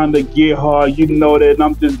trying to get hard, you know that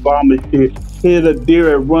I'm just bombing shit. Hit a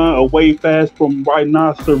deer and run away fast from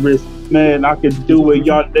rhinoceros. Man, I can do it,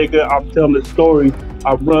 y'all nigga. I'm telling stories.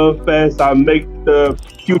 I run fast, I make the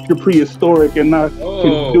future prehistoric, and I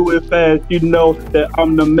can do it fast. You know that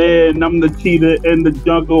I'm the man, I'm the cheetah in the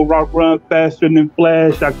jungle. I run faster than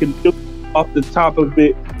Flash. I can do it off the top of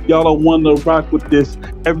it. Y'all don't want to rock with this.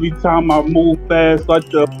 Every time I move fast, like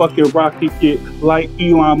the fucking rocket get, like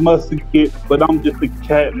Elon Musk get, but I'm just a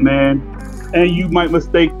cat, man. And you might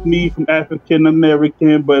mistake me from African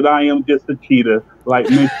American, but I am just a cheetah, like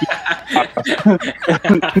Minty.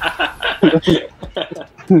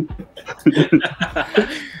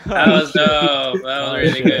 That was dope. That was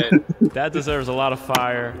really good. That deserves a lot of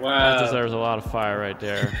fire. Wow. That deserves a lot of fire right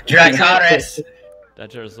there. Dracarys. That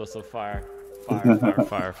deserves also fire.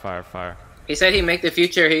 Fire. He said he'd make the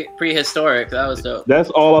future prehistoric. That was dope. That's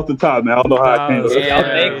all off the top, man. I don't know how I came with Y'all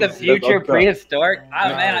Yeah. make the future prehistoric? Oh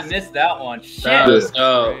man, I missed that one. Shit. That was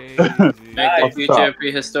dope. Make the Nice. future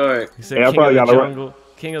prehistoric. He said Hey, I king probably of the gotta jungle.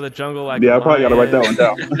 King of the jungle, like Yeah, I probably gotta write that one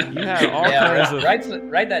down. You had all kinds of.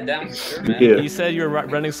 Write that down for sure, man. Yeah. You said you were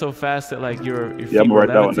running so fast that like your feet I'm gonna were write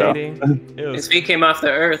that one down. levitating. It His was feet came off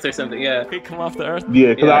the earth or something. Yeah. feet come off the earth.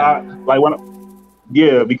 Yeah,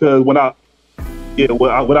 because when I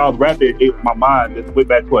was rapping, my mind just went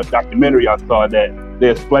back to a documentary I saw that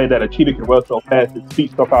they explained that a cheetah can run so fast his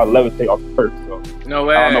feet somehow levitate off the earth. So No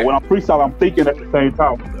way. I don't know. When I'm freestyling, I'm thinking at the same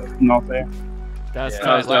time. You know what I'm saying? That's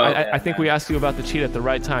That was dope. I think we asked you about the cheetah at the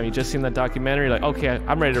right time. You just seen that documentary, like, okay,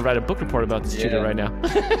 I'm ready to write a book report about this cheetah right now.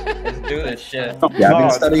 Let's do this shit. Yeah, I've No, been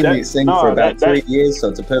studying that- mixing no, for about that- 3 years, so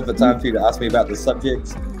it's a perfect time for you to ask me about the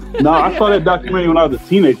subject. No, I saw that documentary when I was a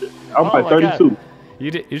teenager. I was Oh like my 32. God.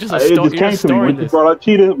 You're just a It just you're came just to me when storing you this. brought up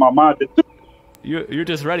cheetah. My mind just You're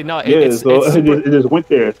just ready. No, yeah. it's So super, it just went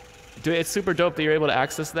there. dude, it's super dope that you're able to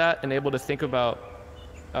access that and able to think about,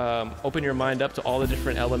 open your mind up to all the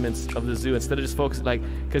different elements of the zoo instead of just focus, like,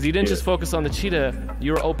 because you didn't just focus on the cheetah.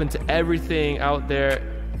 You were open to everything out there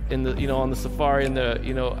in the, on the safari, in the,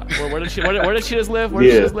 where did cheetahs live? Where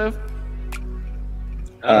did cheetahs live?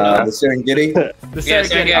 The Serengeti. The Yeah,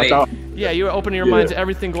 Serengeti. Serengeti. Yeah, you were opening your mind to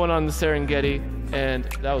everything going on in the Serengeti, and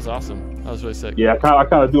that was awesome. That was really sick. Yeah, I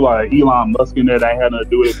kind of do like Elon Musk in there that had nothing to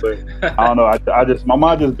do with it, but I don't know. I just my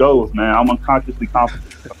mind just goes, man. I'm unconsciously confident.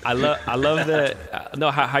 I love that.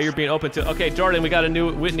 How you're being open to. Okay, Jordan, we got a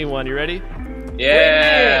new Whitney one. You ready?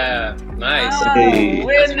 Yeah. Nice. Oh, Hey.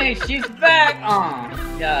 Whitney, she's back.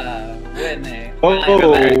 Yeah, Whitney. Oh,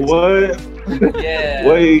 what? Yeah.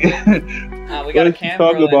 Wait. We got a What you camera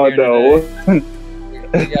talking about now? though?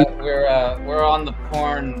 We're on the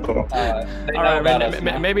porn. They All know right, about us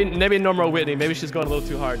now. maybe normal Whitney. Maybe she's going a little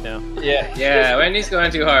too hard now. Yeah. Yeah, Wendy's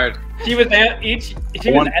going too hard. She was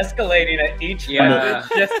escalating at each. Yeah.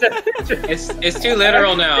 It's too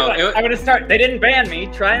literal now. I'm gonna start. They didn't ban me.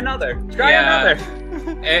 Try another. Try Yeah. another.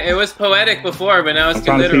 It was poetic before, but now it's I'm too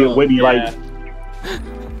trying to see if literal. Whitney like.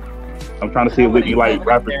 I'm trying to see if Whitney like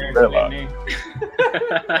rappers cares, in real life. Whitney.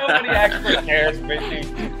 Nobody actually cares, Whitney.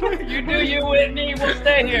 You do you, Whitney. We'll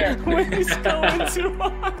stay here. Whitney's going too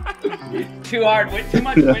hard. Too hard. Too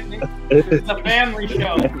much, Whitney. It's a family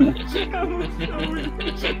show.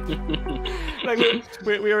 Like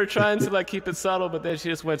we were trying to like keep it subtle, but then she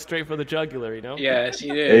just went straight for the jugular, Yeah, she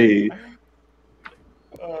did. Hey,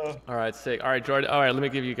 All right, sick. All right, Jordan. All right, let me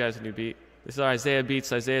give you guys a new beat. This is Isaiah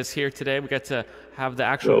Beats. Isaiah's here today. We got to have the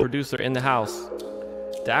actual producer in the house.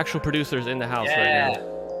 The actual producer's in the house right now.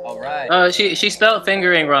 All right. She spelled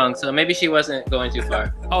fingering wrong, so maybe she wasn't going too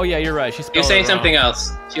far. Oh yeah, you're right. She spelled She was saying it wrong. something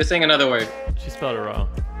else. She was saying another word. She spelled it wrong.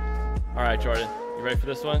 All right, Jordan. You ready for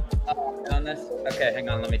this one? On this? Okay, hang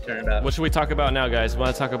on. Let me turn it up. What should we talk about now, guys?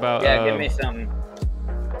 Want to talk about? Yeah, give me something.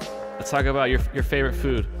 Let's talk about your favorite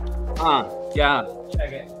food. Yeah.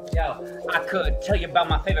 Check it. Yo, I could tell you about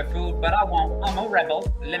my favorite food, but I won't. I'm a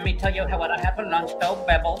rebel. Let me tell you what I had for lunch, though,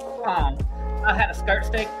 Bevel. I had a skirt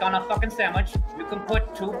steak on a fucking sandwich. You can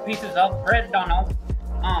put 2 pieces of bread on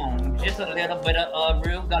them. Just a little bit of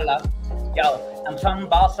arugula. Yo, I'm some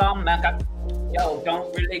boss on Mecca. Yo,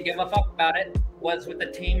 don't really give a fuck about it. Was with the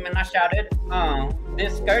team and I shouted,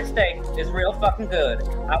 this skirt steak is real fucking good.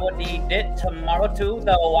 I would eat it tomorrow too,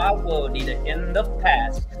 though I would eat it in the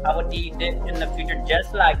past. I would eat it in the future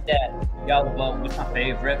just like that. Yo, but what's my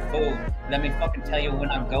favorite food? Let me fucking tell you when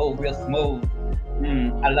I go real smooth.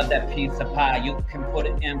 I love that piece of pie. You can put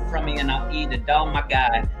it in front of me and I'll eat it. Oh my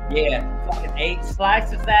God. Yeah, fucking 8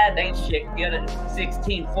 slices that ain't shit. Get it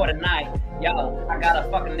 16 for the night. Yo, I got a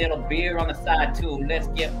fucking little beer on the side too. Let's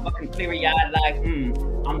get fucking cleary-eyed like,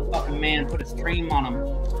 I'm the fucking man, put a stream on him.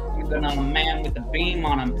 You been on a man with a beam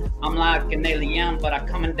on him. I'm like an alien, but I'm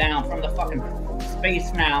coming down from the fucking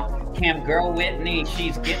space now. Camp Girl Whitney,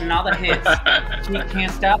 she's getting all the hits. She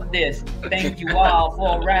can't stop this. Thank you all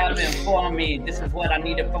for rapping for me. This is what I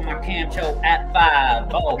needed for my camp show at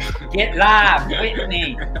 5. Oh, get live,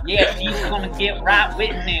 Whitney. Yeah, she's gonna get right,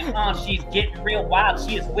 Whitney. She's getting real wild.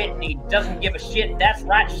 She is Whitney. Doesn't give a shit. That's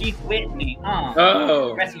right, she's Whitney.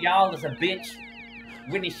 The rest of y'all is a bitch.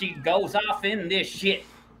 Whitney, she goes off in this shit.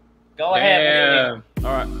 Go ahead.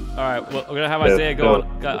 All right. Well, we're gonna have Isaiah go.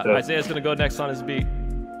 Isaiah's gonna go next on his beat.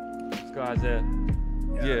 Let's go, Isaiah.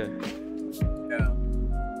 Yeah.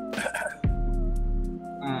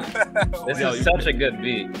 This is such a good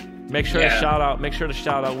beat. Make sure to shout out. Make sure to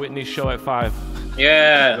shout out Whitney's show at 5.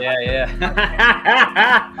 Yeah.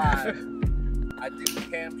 I do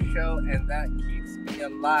camp show, and that keeps me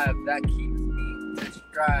alive. That keeps me to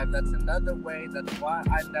strive. That's another way. That's why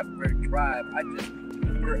I never drive. I just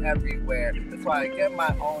Uber everywhere. That's why I get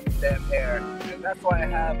my own damn hair. And that's why I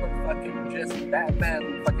have a fucking just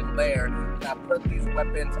Batman fucking lair. And I put these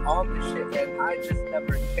weapons on the shit, and I just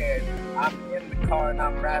never cared. I'm in the car and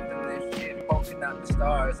I'm rapping this shit, poking out the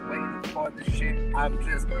stars, waiting for the shit. I'm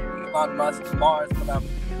just Elon Musk Mars, but I'm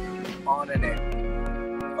on in it.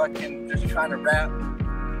 Fucking just trying to rap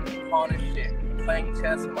on this shit. Playing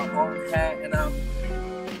chess in my own hat, and I'm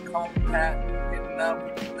compact, hitting up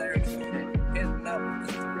with the lyrics and shit. Hitting up with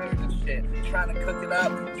the spirit and shit. Trying to cook it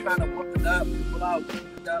up, trying to whip it up. Well, I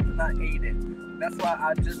whipped it up and I ate it. That's why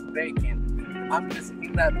I just bacon. I'm just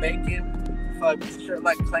eating that bacon. Fuck, shit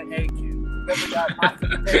like Clay Aiken. Never got off the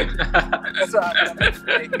bacon. That's why I'm just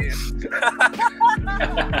bacon.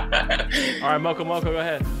 All right, Moko, go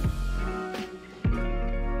ahead.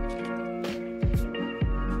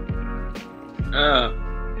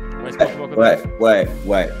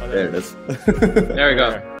 Wait. There it is. There we go.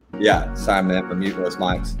 Yeah, sorry man, I'm muting those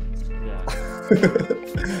mics.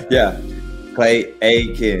 Yeah. Clay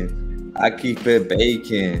Aiken, I keep it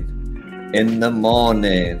baking in the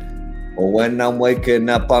morning. Or when I'm waking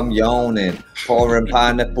up, I'm yawning, pouring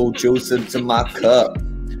pineapple juice into my cup.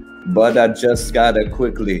 But I just gotta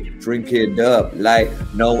quickly drink it up, like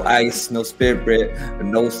no ice, no spirit,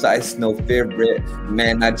 no size, no favorite.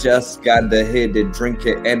 Man, I just gotta hit it, drink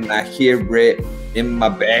it, and I hear it in my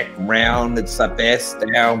background. It's a back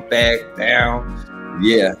down.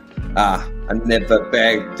 Yeah, I never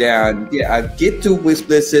back down. Yeah, I get too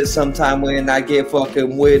explicit sometime when I get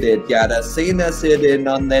fucking with it. Gotta see her sitting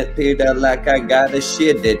on that Peter like I gotta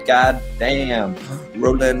shit it. Goddamn,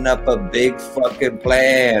 rolling up a big fucking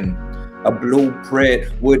plan. A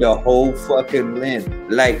blueprint with a whole fucking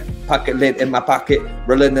lint. Like pocket lint in my pocket.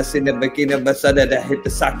 Rolling this in the bikini, but so that I hit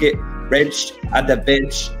the socket. Wrench at the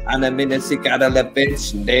bench. And a minute, see, gotta let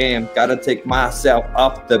bench. Damn, gotta take myself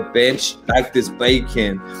off the bench. Like this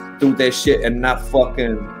bacon. Do that shit and not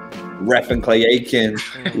fucking rapping Clay Aiken.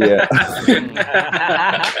 Yeah.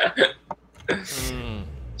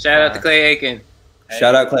 Shout out to Clay Aiken.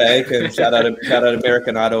 Shout out Clay Aiken. Shout out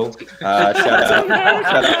American Idol. Shout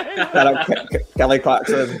out Kelly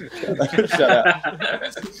Clarkson. Shout out.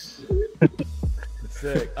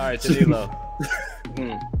 Sick. All right, Danilo.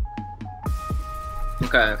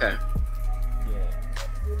 Okay.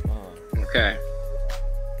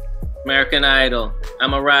 American Idol.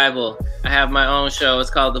 I'm a rival. I have my own show. It's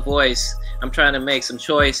called The Voice. I'm trying to make some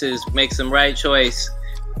choices, make some right choice.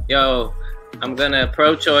 Yo, I'm gonna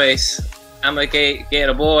pro-choice. I'm gonna get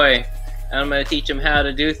a boy. I'm gonna teach him how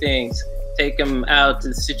to do things. Take him out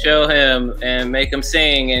to show him and make him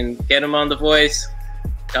sing and get him on The Voice.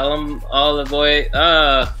 Tell him all the voice.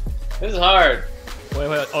 This is hard. Wait,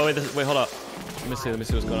 hold up. Let me see what's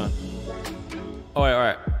going on. Oh, wait, all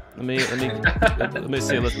right. Let me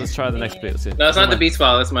see. Let's try the next beat. Let's see. No, it's not the beat's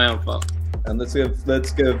fault. It's my own fault. And let's give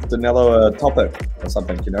Danilo a topic or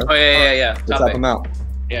something, you know? Oh yeah. Let's help him out.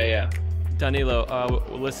 Yeah. Danilo,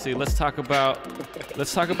 let's see. Let's talk about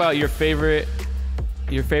your favorite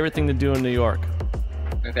thing to do in New York.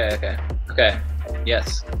 Okay.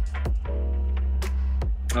 Yes.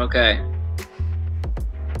 Okay.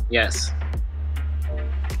 Yes.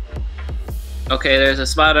 Okay, there's a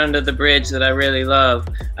spot under the bridge that I really love.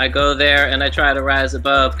 I go there and I try to rise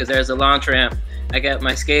above because there's a launch ramp. I get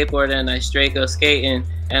my skateboard and I straight go skating,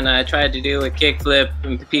 and I tried to do a kickflip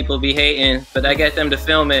and people be hating, but I get them to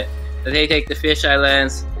film it. They take the fisheye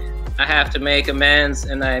lens. I have to make amends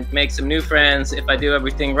and I make some new friends if I do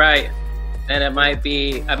everything right. and I might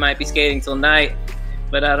be skating till night,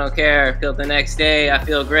 but I don't care. Till the next day, I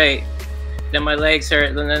feel great. Then my legs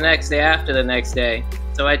hurt. Then the next day after the next day,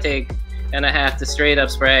 so I take and I have to straight up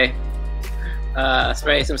spray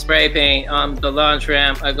some spray paint on the launch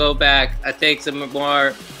ramp. I go back. I take some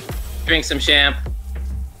more, drink some champ.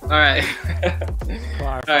 All right.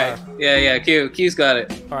 Fire. All right. Yeah. Q's got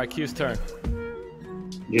it. All right, Q's turn.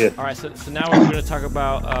 Yeah. All right, so now we're going to talk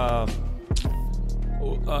about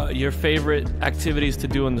your favorite activities to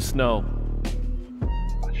do in the snow.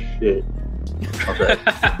 Shit. Okay.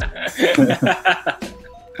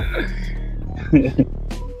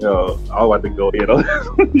 Yo, I want to go, you know.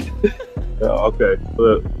 Okay.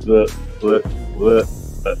 Look.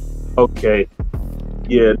 Okay.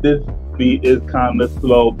 Yeah, this beat is kind of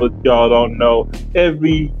slow, but y'all don't know.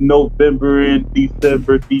 Every November and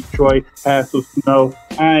December, Detroit has some snow.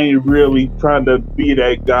 I ain't really trying to be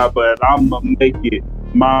that guy, but I'ma make it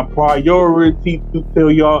my priority to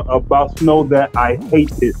tell y'all about snow that I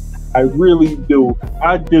hate it. I really do.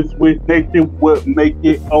 I just wish nature would make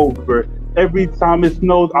it over. Every time it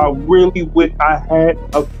snows, I really wish I had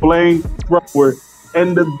a flamethrower.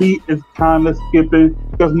 And the beat is kind of skipping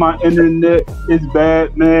because my internet is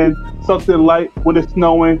bad, man. Something like when it's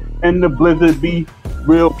snowing and the blizzard be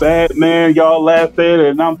real bad, man. Y'all laughing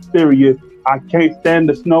and I'm serious. I can't stand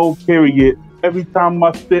the snow, period. Every time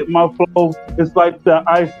I spit my flow, it's like the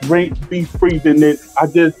ice rink be freezing it. I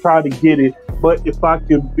just try to get it. But if I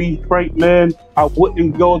could be frank, man, I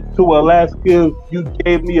wouldn't go to Alaska if you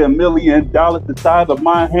gave me $1 million the size of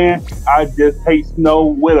my hand. I just hate snow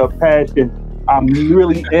with a passion. I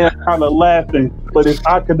really am kind of laughing. But if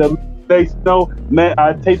I could say snow, man,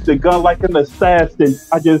 I'd take the gun like an assassin.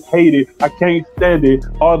 I just hate it. I can't stand it.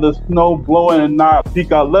 All the snow blowing and I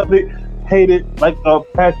think I love it. Hate it like a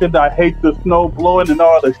passion. I hate the snow blowing and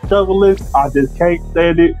all the shoveling. I just can't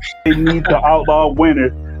stand it. They need to outlaw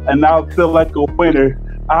winter. And I'll feel like a winner.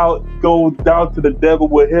 I'll go down to the devil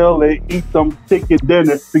with hell and eat some chicken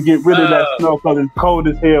dinner to get rid of that snow because it's cold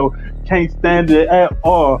as hell. Can't stand it at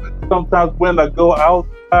all. Sometimes when I go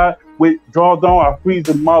outside with drawers on, I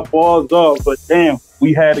freezing my balls off. But damn,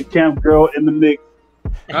 we had a camp girl in the mix.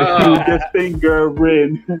 She was just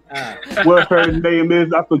fingering what her name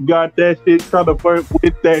is. I forgot that shit. Trying to flirt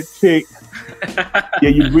with that chick. Yeah,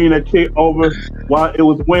 you bring that chick over while it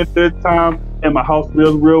was winter time and my house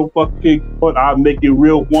feels real fucking cold. I'll make it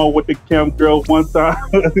real warm with the camp girl one time.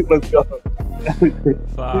 Let's go.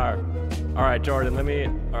 Fire. All right, Jordan, I'm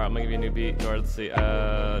gonna give you a new beat. Jordan, let's see.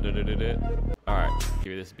 All right,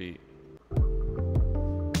 give you this beat.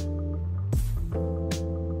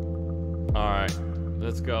 All right,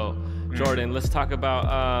 let's go. Jordan, let's talk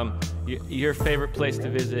about your favorite place to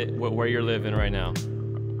visit, where you're living right now.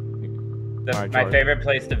 Right, my favorite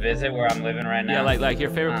place to visit where I'm living right now? Yeah, like your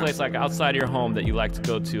favorite place, like outside your home that you like to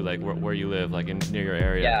go to, like where you live, like near your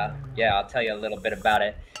area. Yeah, I'll tell you a little bit about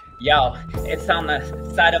it. Yo, it's on the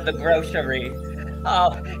side of the grocery.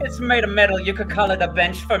 Oh, it's made of metal. You could call it a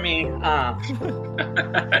bench for me.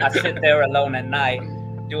 I sit there alone at night,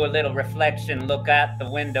 do a little reflection, look at the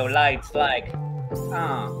window lights like,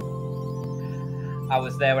 I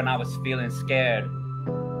was there when I was feeling scared.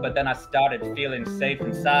 But then I started feeling safe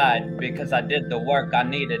inside because I did the work I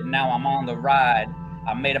needed. Now I'm on the ride.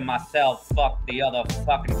 I made it myself. Fuck the other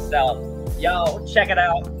fucking self. Yo, check it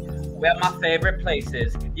out. Where my favorite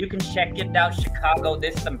places. You can check it out. Chicago,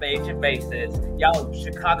 there's some major bases. Yo,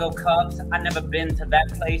 Chicago Cubs. I never been to that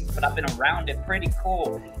place, but I've been around it. Pretty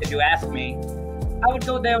cool, if you ask me. I would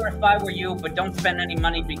go there if I were you, but don't spend any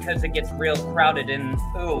money because it gets real crowded and,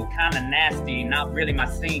 ooh, kind of nasty. Not really my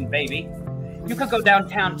scene, baby. You could go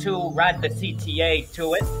downtown too, ride the CTA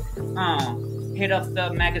to it. Hit up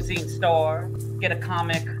the magazine store, get a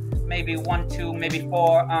comic, maybe 1, 2, maybe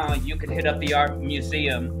 4. You could hit up the art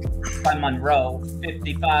museum by Monroe,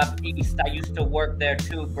 55 East. I used to work there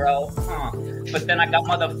too, bro. But then I got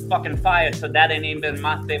motherfucking fired, so that ain't even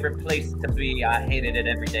my favorite place to be. I hated it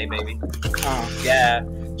every day, baby. Yeah,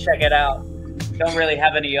 check it out. Don't really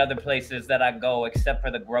have any other places that I go except for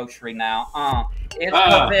the grocery now. It's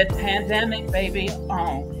COVID pandemic, baby.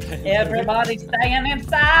 Everybody's staying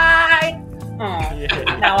inside.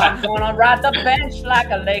 Now I'm gonna ride the bench like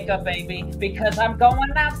a Laker, baby, because I'm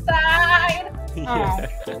going outside.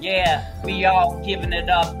 Yeah, we all giving it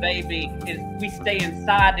up, baby. We stay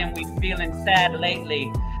inside and we feeling sad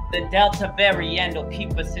lately. The Delta variant will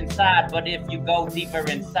keep us inside, but if you go deeper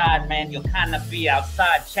inside, man, you'll kind of be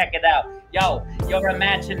outside. Check it out. Yo, your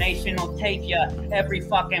imagination will take you every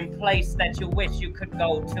fucking place that you wish you could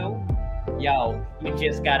go to. Yo, you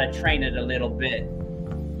just gotta train it a little bit.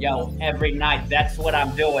 Yo, every night, that's what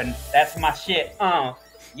I'm doing. That's my shit.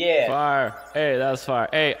 Yeah. Fire. Hey, that was fire.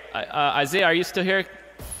 Hey, Isaiah, are you still here?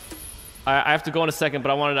 I have to go in a second,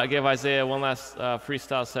 but I wanted to give Isaiah one last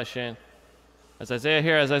freestyle session. Is Isaiah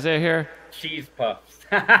here? Is Isaiah here? Cheese puffs.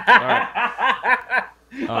 All right.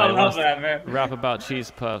 I love that, man. Rap about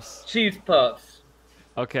cheese puffs. Cheese puffs.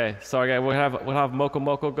 Okay, sorry guys. We'll have Moko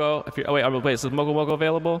Moko go. If you wait, so is Moko Moko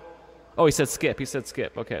available? Oh, he said skip. He said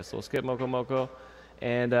skip. Okay, so we'll skip Moko Moko,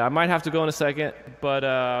 and I might have to go in a second, but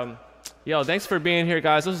yo, thanks for being here,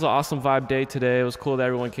 guys. This was an awesome vibe day today. It was cool that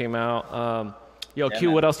everyone came out. Yo, Yeah, Q,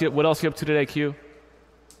 man. what else you up to today, Q?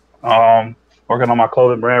 Working on my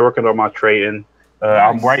clothing brand, working on my trading.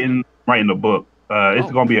 I'm Nice. writing a book.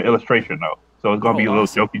 It's gonna be an illustration though, so it's gonna be a little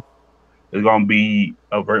awesome. jokey. It's gonna be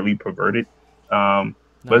overtly perverted, but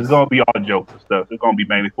Nice. it's gonna be all jokes and stuff. It's gonna be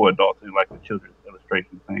mainly for adults and like the children's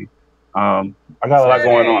illustration thing. I got a lot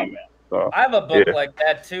going on, man. So, I have a book yeah. like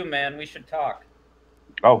that too, man. We should talk.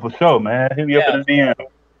 Oh, for sure, man. Hit me up in the DM.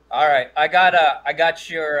 All right, I got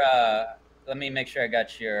your. Let me make sure I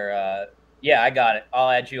got your. Yeah, I got it.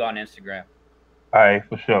 I'll add you on Instagram. All right,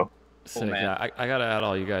 for sure. Sick, man. yeah, I gotta add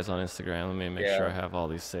all you guys on Instagram. Let me make Yeah. sure I have all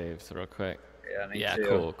these saved real quick. Yeah, me Yeah,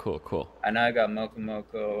 too. cool. I know I got Moko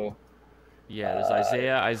Moko. Yeah, there's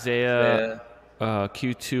Isaiah,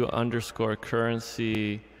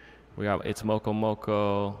 Q2_currency. We got it's Moko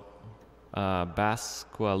Moko,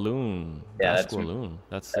 Basqualoon. Yeah, Basqualoon.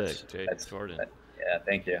 That's sick. Jay Jordan. Yeah,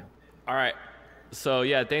 thank you. All right. So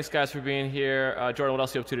yeah, thanks guys for being here. Jordan, what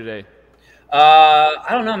else are you up to today? I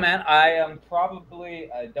don't know, man. I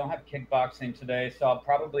don't have kickboxing today, so I'll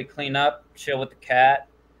probably clean up, chill with the cat.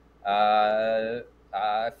 I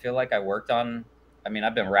feel like I've been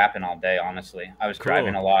rapping all day, honestly. I was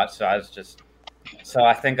driving a lot, so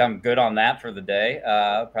I think I'm good on that for the day.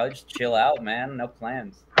 Probably just chill out, man. No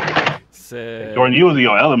plans. Sick. Jordan, you was in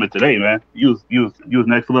your element today, man. You was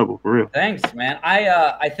next level for real. Thanks, man.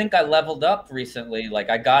 I think I leveled up recently. Like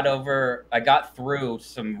I got through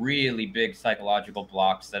some really big psychological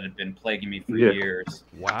blocks that had been plaguing me for years.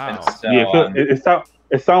 Wow. And so, Yeah,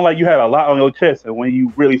 it sounds like you had a lot on your chest, and when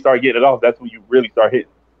you really start getting it off, that's when you really start hitting.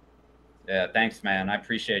 yeah, thanks, man. I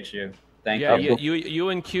appreciate you. Thank Yeah, you. you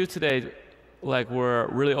and Q today, like, were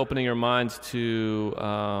really opening your minds to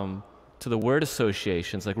the word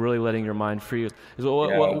associations, like really letting your mind free.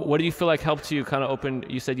 What do you feel like helped you kind of open?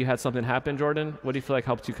 You said you had something happen, Jordan. What do you feel like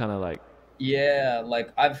helped you kind of like? Yeah, like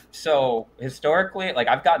historically, like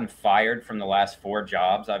I've gotten fired from the last 4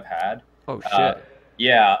 jobs I've had. Oh shit.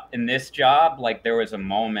 Yeah, in this job, like there was a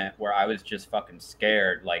moment where I was just fucking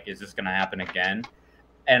scared. Like, is this gonna happen again?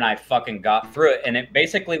 And I fucking got through it. And it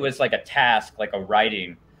basically was like a task, like a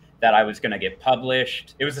writing that I was gonna get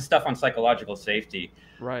published. It was the stuff on psychological safety.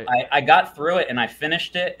 Right. I got through it and I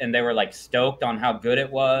finished it, and they were like stoked on how good it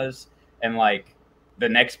was, and like the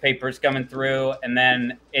next paper's coming through, and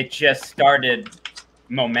then it just started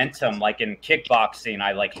momentum. Like in kickboxing,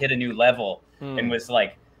 I like hit a new level and was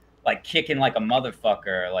like kicking like a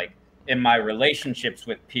motherfucker. Like in my relationships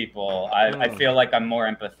with people, I feel like I'm more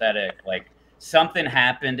empathetic. Like something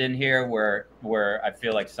happened in here where I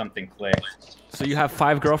feel like something clicked. So you have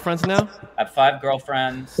 5 girlfriends now? I have 5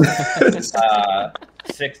 girlfriends,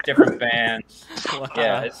 6 different bands. Wow.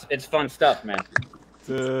 Yeah, it's fun stuff, man.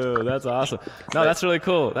 Dude, that's awesome. No, that's really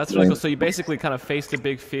cool. That's really cool. So you basically kind of faced a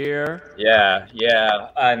big fear. Yeah,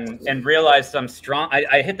 and realized I'm strong.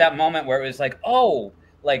 I hit that moment where it was like, oh,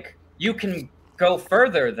 like you can go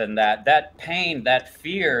further than that. That pain, that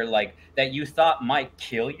fear, like that you thought might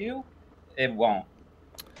kill you, it won't.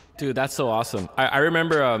 Dude, that's so awesome. I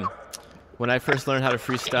remember when I first learned how to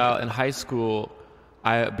freestyle in high school.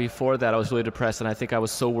 Before that I was really depressed, and I think I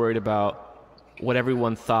was so worried about what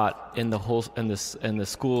everyone thought in the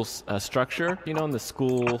school structure, you know, in the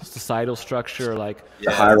school societal structure, like the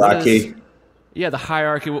hierarchy. The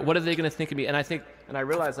hierarchy. What are they going to think of me? And I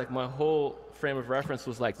realized like my whole frame of reference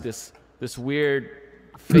was like this weird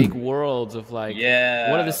fake worlds of like,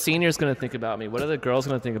 what are the seniors going to think about me? What are the girls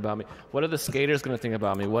going to think about me? What are the skaters going to think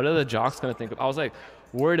about me? What are the jocks going to think of? I was like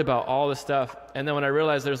worried about all this stuff, and then when I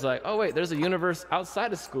realized there's like, oh wait, there's a universe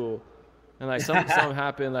outside of school, and like something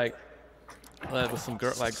happened, like with some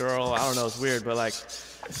girl, I don't know, it's weird, but like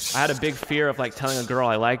I had a big fear of like telling a girl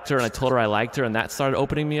I liked her, and I told her I liked her, and that started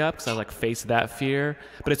opening me up because I like faced that fear.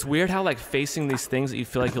 But it's weird how like facing these things that you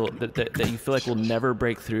feel like that you feel like will never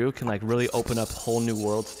break through can like really open up whole new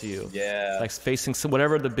worlds to you. Yeah. Like facing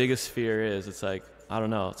whatever the biggest fear is, it's like, I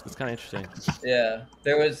don't know, it's kind of interesting. Yeah,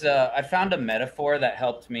 there was I found a metaphor that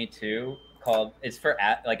helped me too. It's for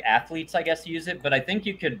like athletes, I guess, use it, but I think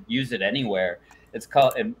you could use it anywhere. It's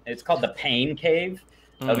called the pain cave.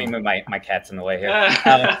 Let me move my cat's in the way here.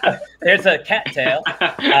 There's a cattail.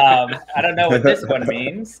 I don't know what this one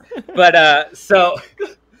means, but so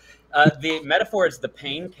the metaphor is the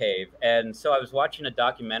pain cave. And so I was watching a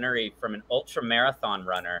documentary from an ultra marathon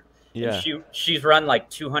runner. Yeah. And she's run like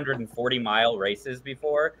 240-mile races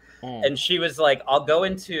before. And she was like, I'll go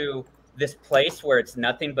into this place where it's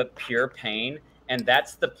nothing but pure pain. And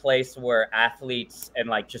that's the place where athletes and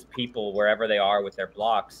like just people, wherever they are with their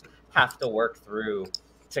blocks, have to work through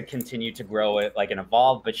to continue to grow it, like, and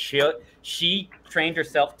evolve. But she trained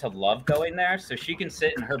herself to love going there, so she can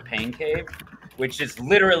sit in her pain cave, which is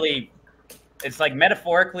literally, it's like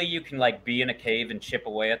metaphorically you can like be in a cave and chip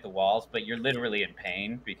away at the walls, but you're literally in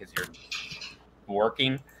pain because you're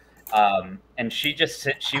working. And she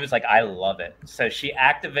was like, I love it. So she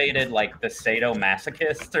activated like the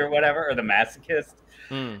sadomasochist or whatever, or the masochist,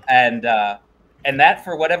 and that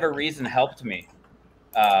for whatever reason helped me.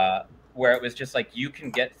 Where it was just like, you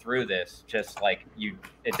can get through this, just like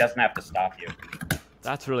it doesn't have to stop you.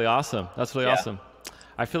 That's really awesome. That's really awesome.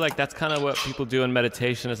 I feel like that's kind of what people do in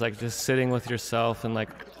meditation, is like just sitting with yourself, and like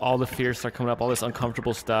all the fears start coming up, all this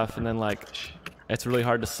uncomfortable stuff, and then like it's really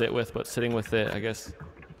hard to sit with, but sitting with it, I guess,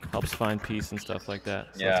 helps find peace and stuff like that.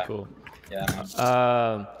 So that's cool.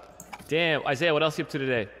 Yeah. Damn, Isaiah, what else are you up to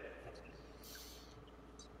today?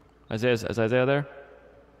 Is Isaiah there?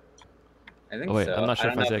 I think wait, so. I'm not sure I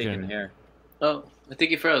if don't know Isaiah he can hear. Oh, I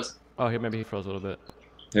think he froze. Oh, here, maybe he froze a little bit.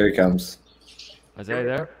 Here he comes. Isaiah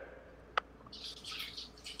there?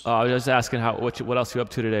 Oh, I was just asking what else you up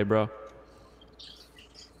to today, bro?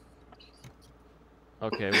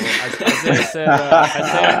 Okay, well,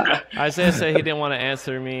 Isaiah said he didn't want to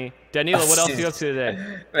answer me. Danilo, what else are you up to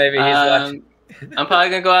today? Maybe he's watching. I'm probably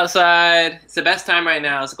gonna go outside. It's the best time right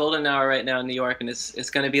now. It's golden hour right now in New York, and it's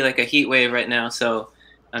gonna be like a heat wave right now. So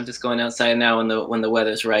I'm just going outside now when the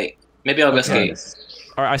weather's right. Maybe I'll go skate.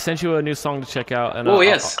 All right, I sent you a new song to check out. And oh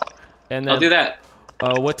yes, and then, I'll do that.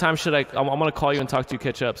 What time should I? I'm gonna call you and talk to you,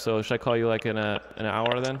 catch up. So should I call you like in an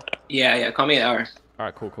hour then? Yeah. Call me an hour. All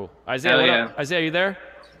right, cool. Isaiah, Isaiah, are you there?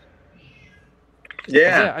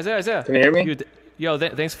 Yeah. Isaiah. Can you hear me? Yo,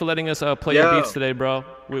 thanks for letting us play your beats today, bro.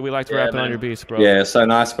 We like to rapping on your beats, bro. Yeah, so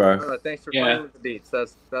nice, bro. Oh, thanks for playing with the beats. That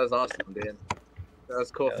was awesome, dude. That was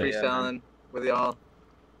cool freestyling with y'all.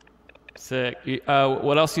 Sick.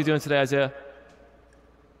 What else are you doing today, Isaiah?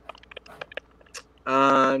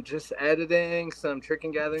 Just editing some trick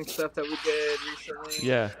and gathering stuff that we did recently.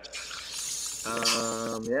 Yeah.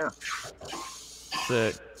 Yeah.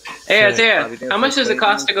 Sick. Hey Isaiah, how much does it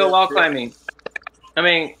cost to go wall climbing? I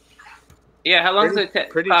mean, yeah, how long does it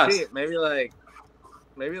pretty cost? cheap. Maybe like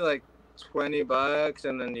 $20,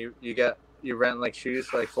 and then you rent like shoes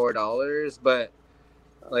for like $4. But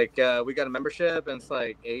like we got a membership, and it's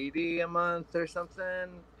like $80 a month or something,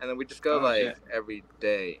 and then we just go every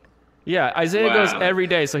day. Yeah, Isaiah goes every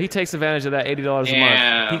day, so he takes advantage of that $80 a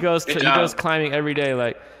month. He goes climbing every day,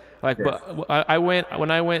 but I went when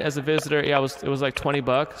I went as a visitor. Yeah, it was like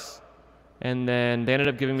 $20, and then they ended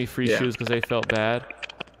up giving me free shoes because they felt bad.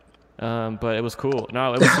 But it was cool.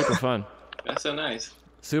 No, it was super fun. That's so nice.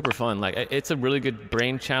 Super fun. Like it's a really good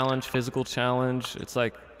brain challenge, physical challenge. It's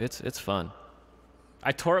like it's fun.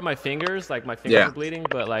 I tore up my fingers, like my fingers are bleeding,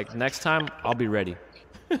 but like next time I'll be ready.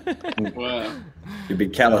 Wow. You'd be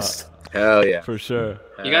calloused. Hell yeah. For sure.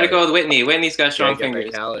 You gotta go with Whitney. Whitney's got strong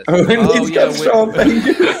fingers. Whitney's got strong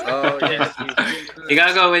fingers. Oh yeah. You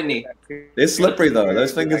gotta go with Whitney. They're slippery though.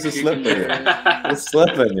 Those fingers are slippery. They're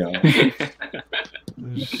slipping, yo.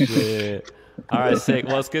 Shit. All right, sick.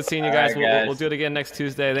 Well, it's good seeing you guys. We'll do it again next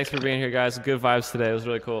Tuesday. Thanks for being here, guys. Good vibes today. It was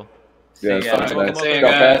really cool. Yeah, See you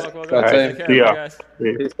guys. See ya.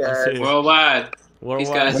 Peace, guys. Worldwide.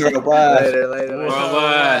 Worldwide. Peace, guys. Worldwide. Later.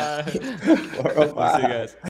 Worldwide. See you guys.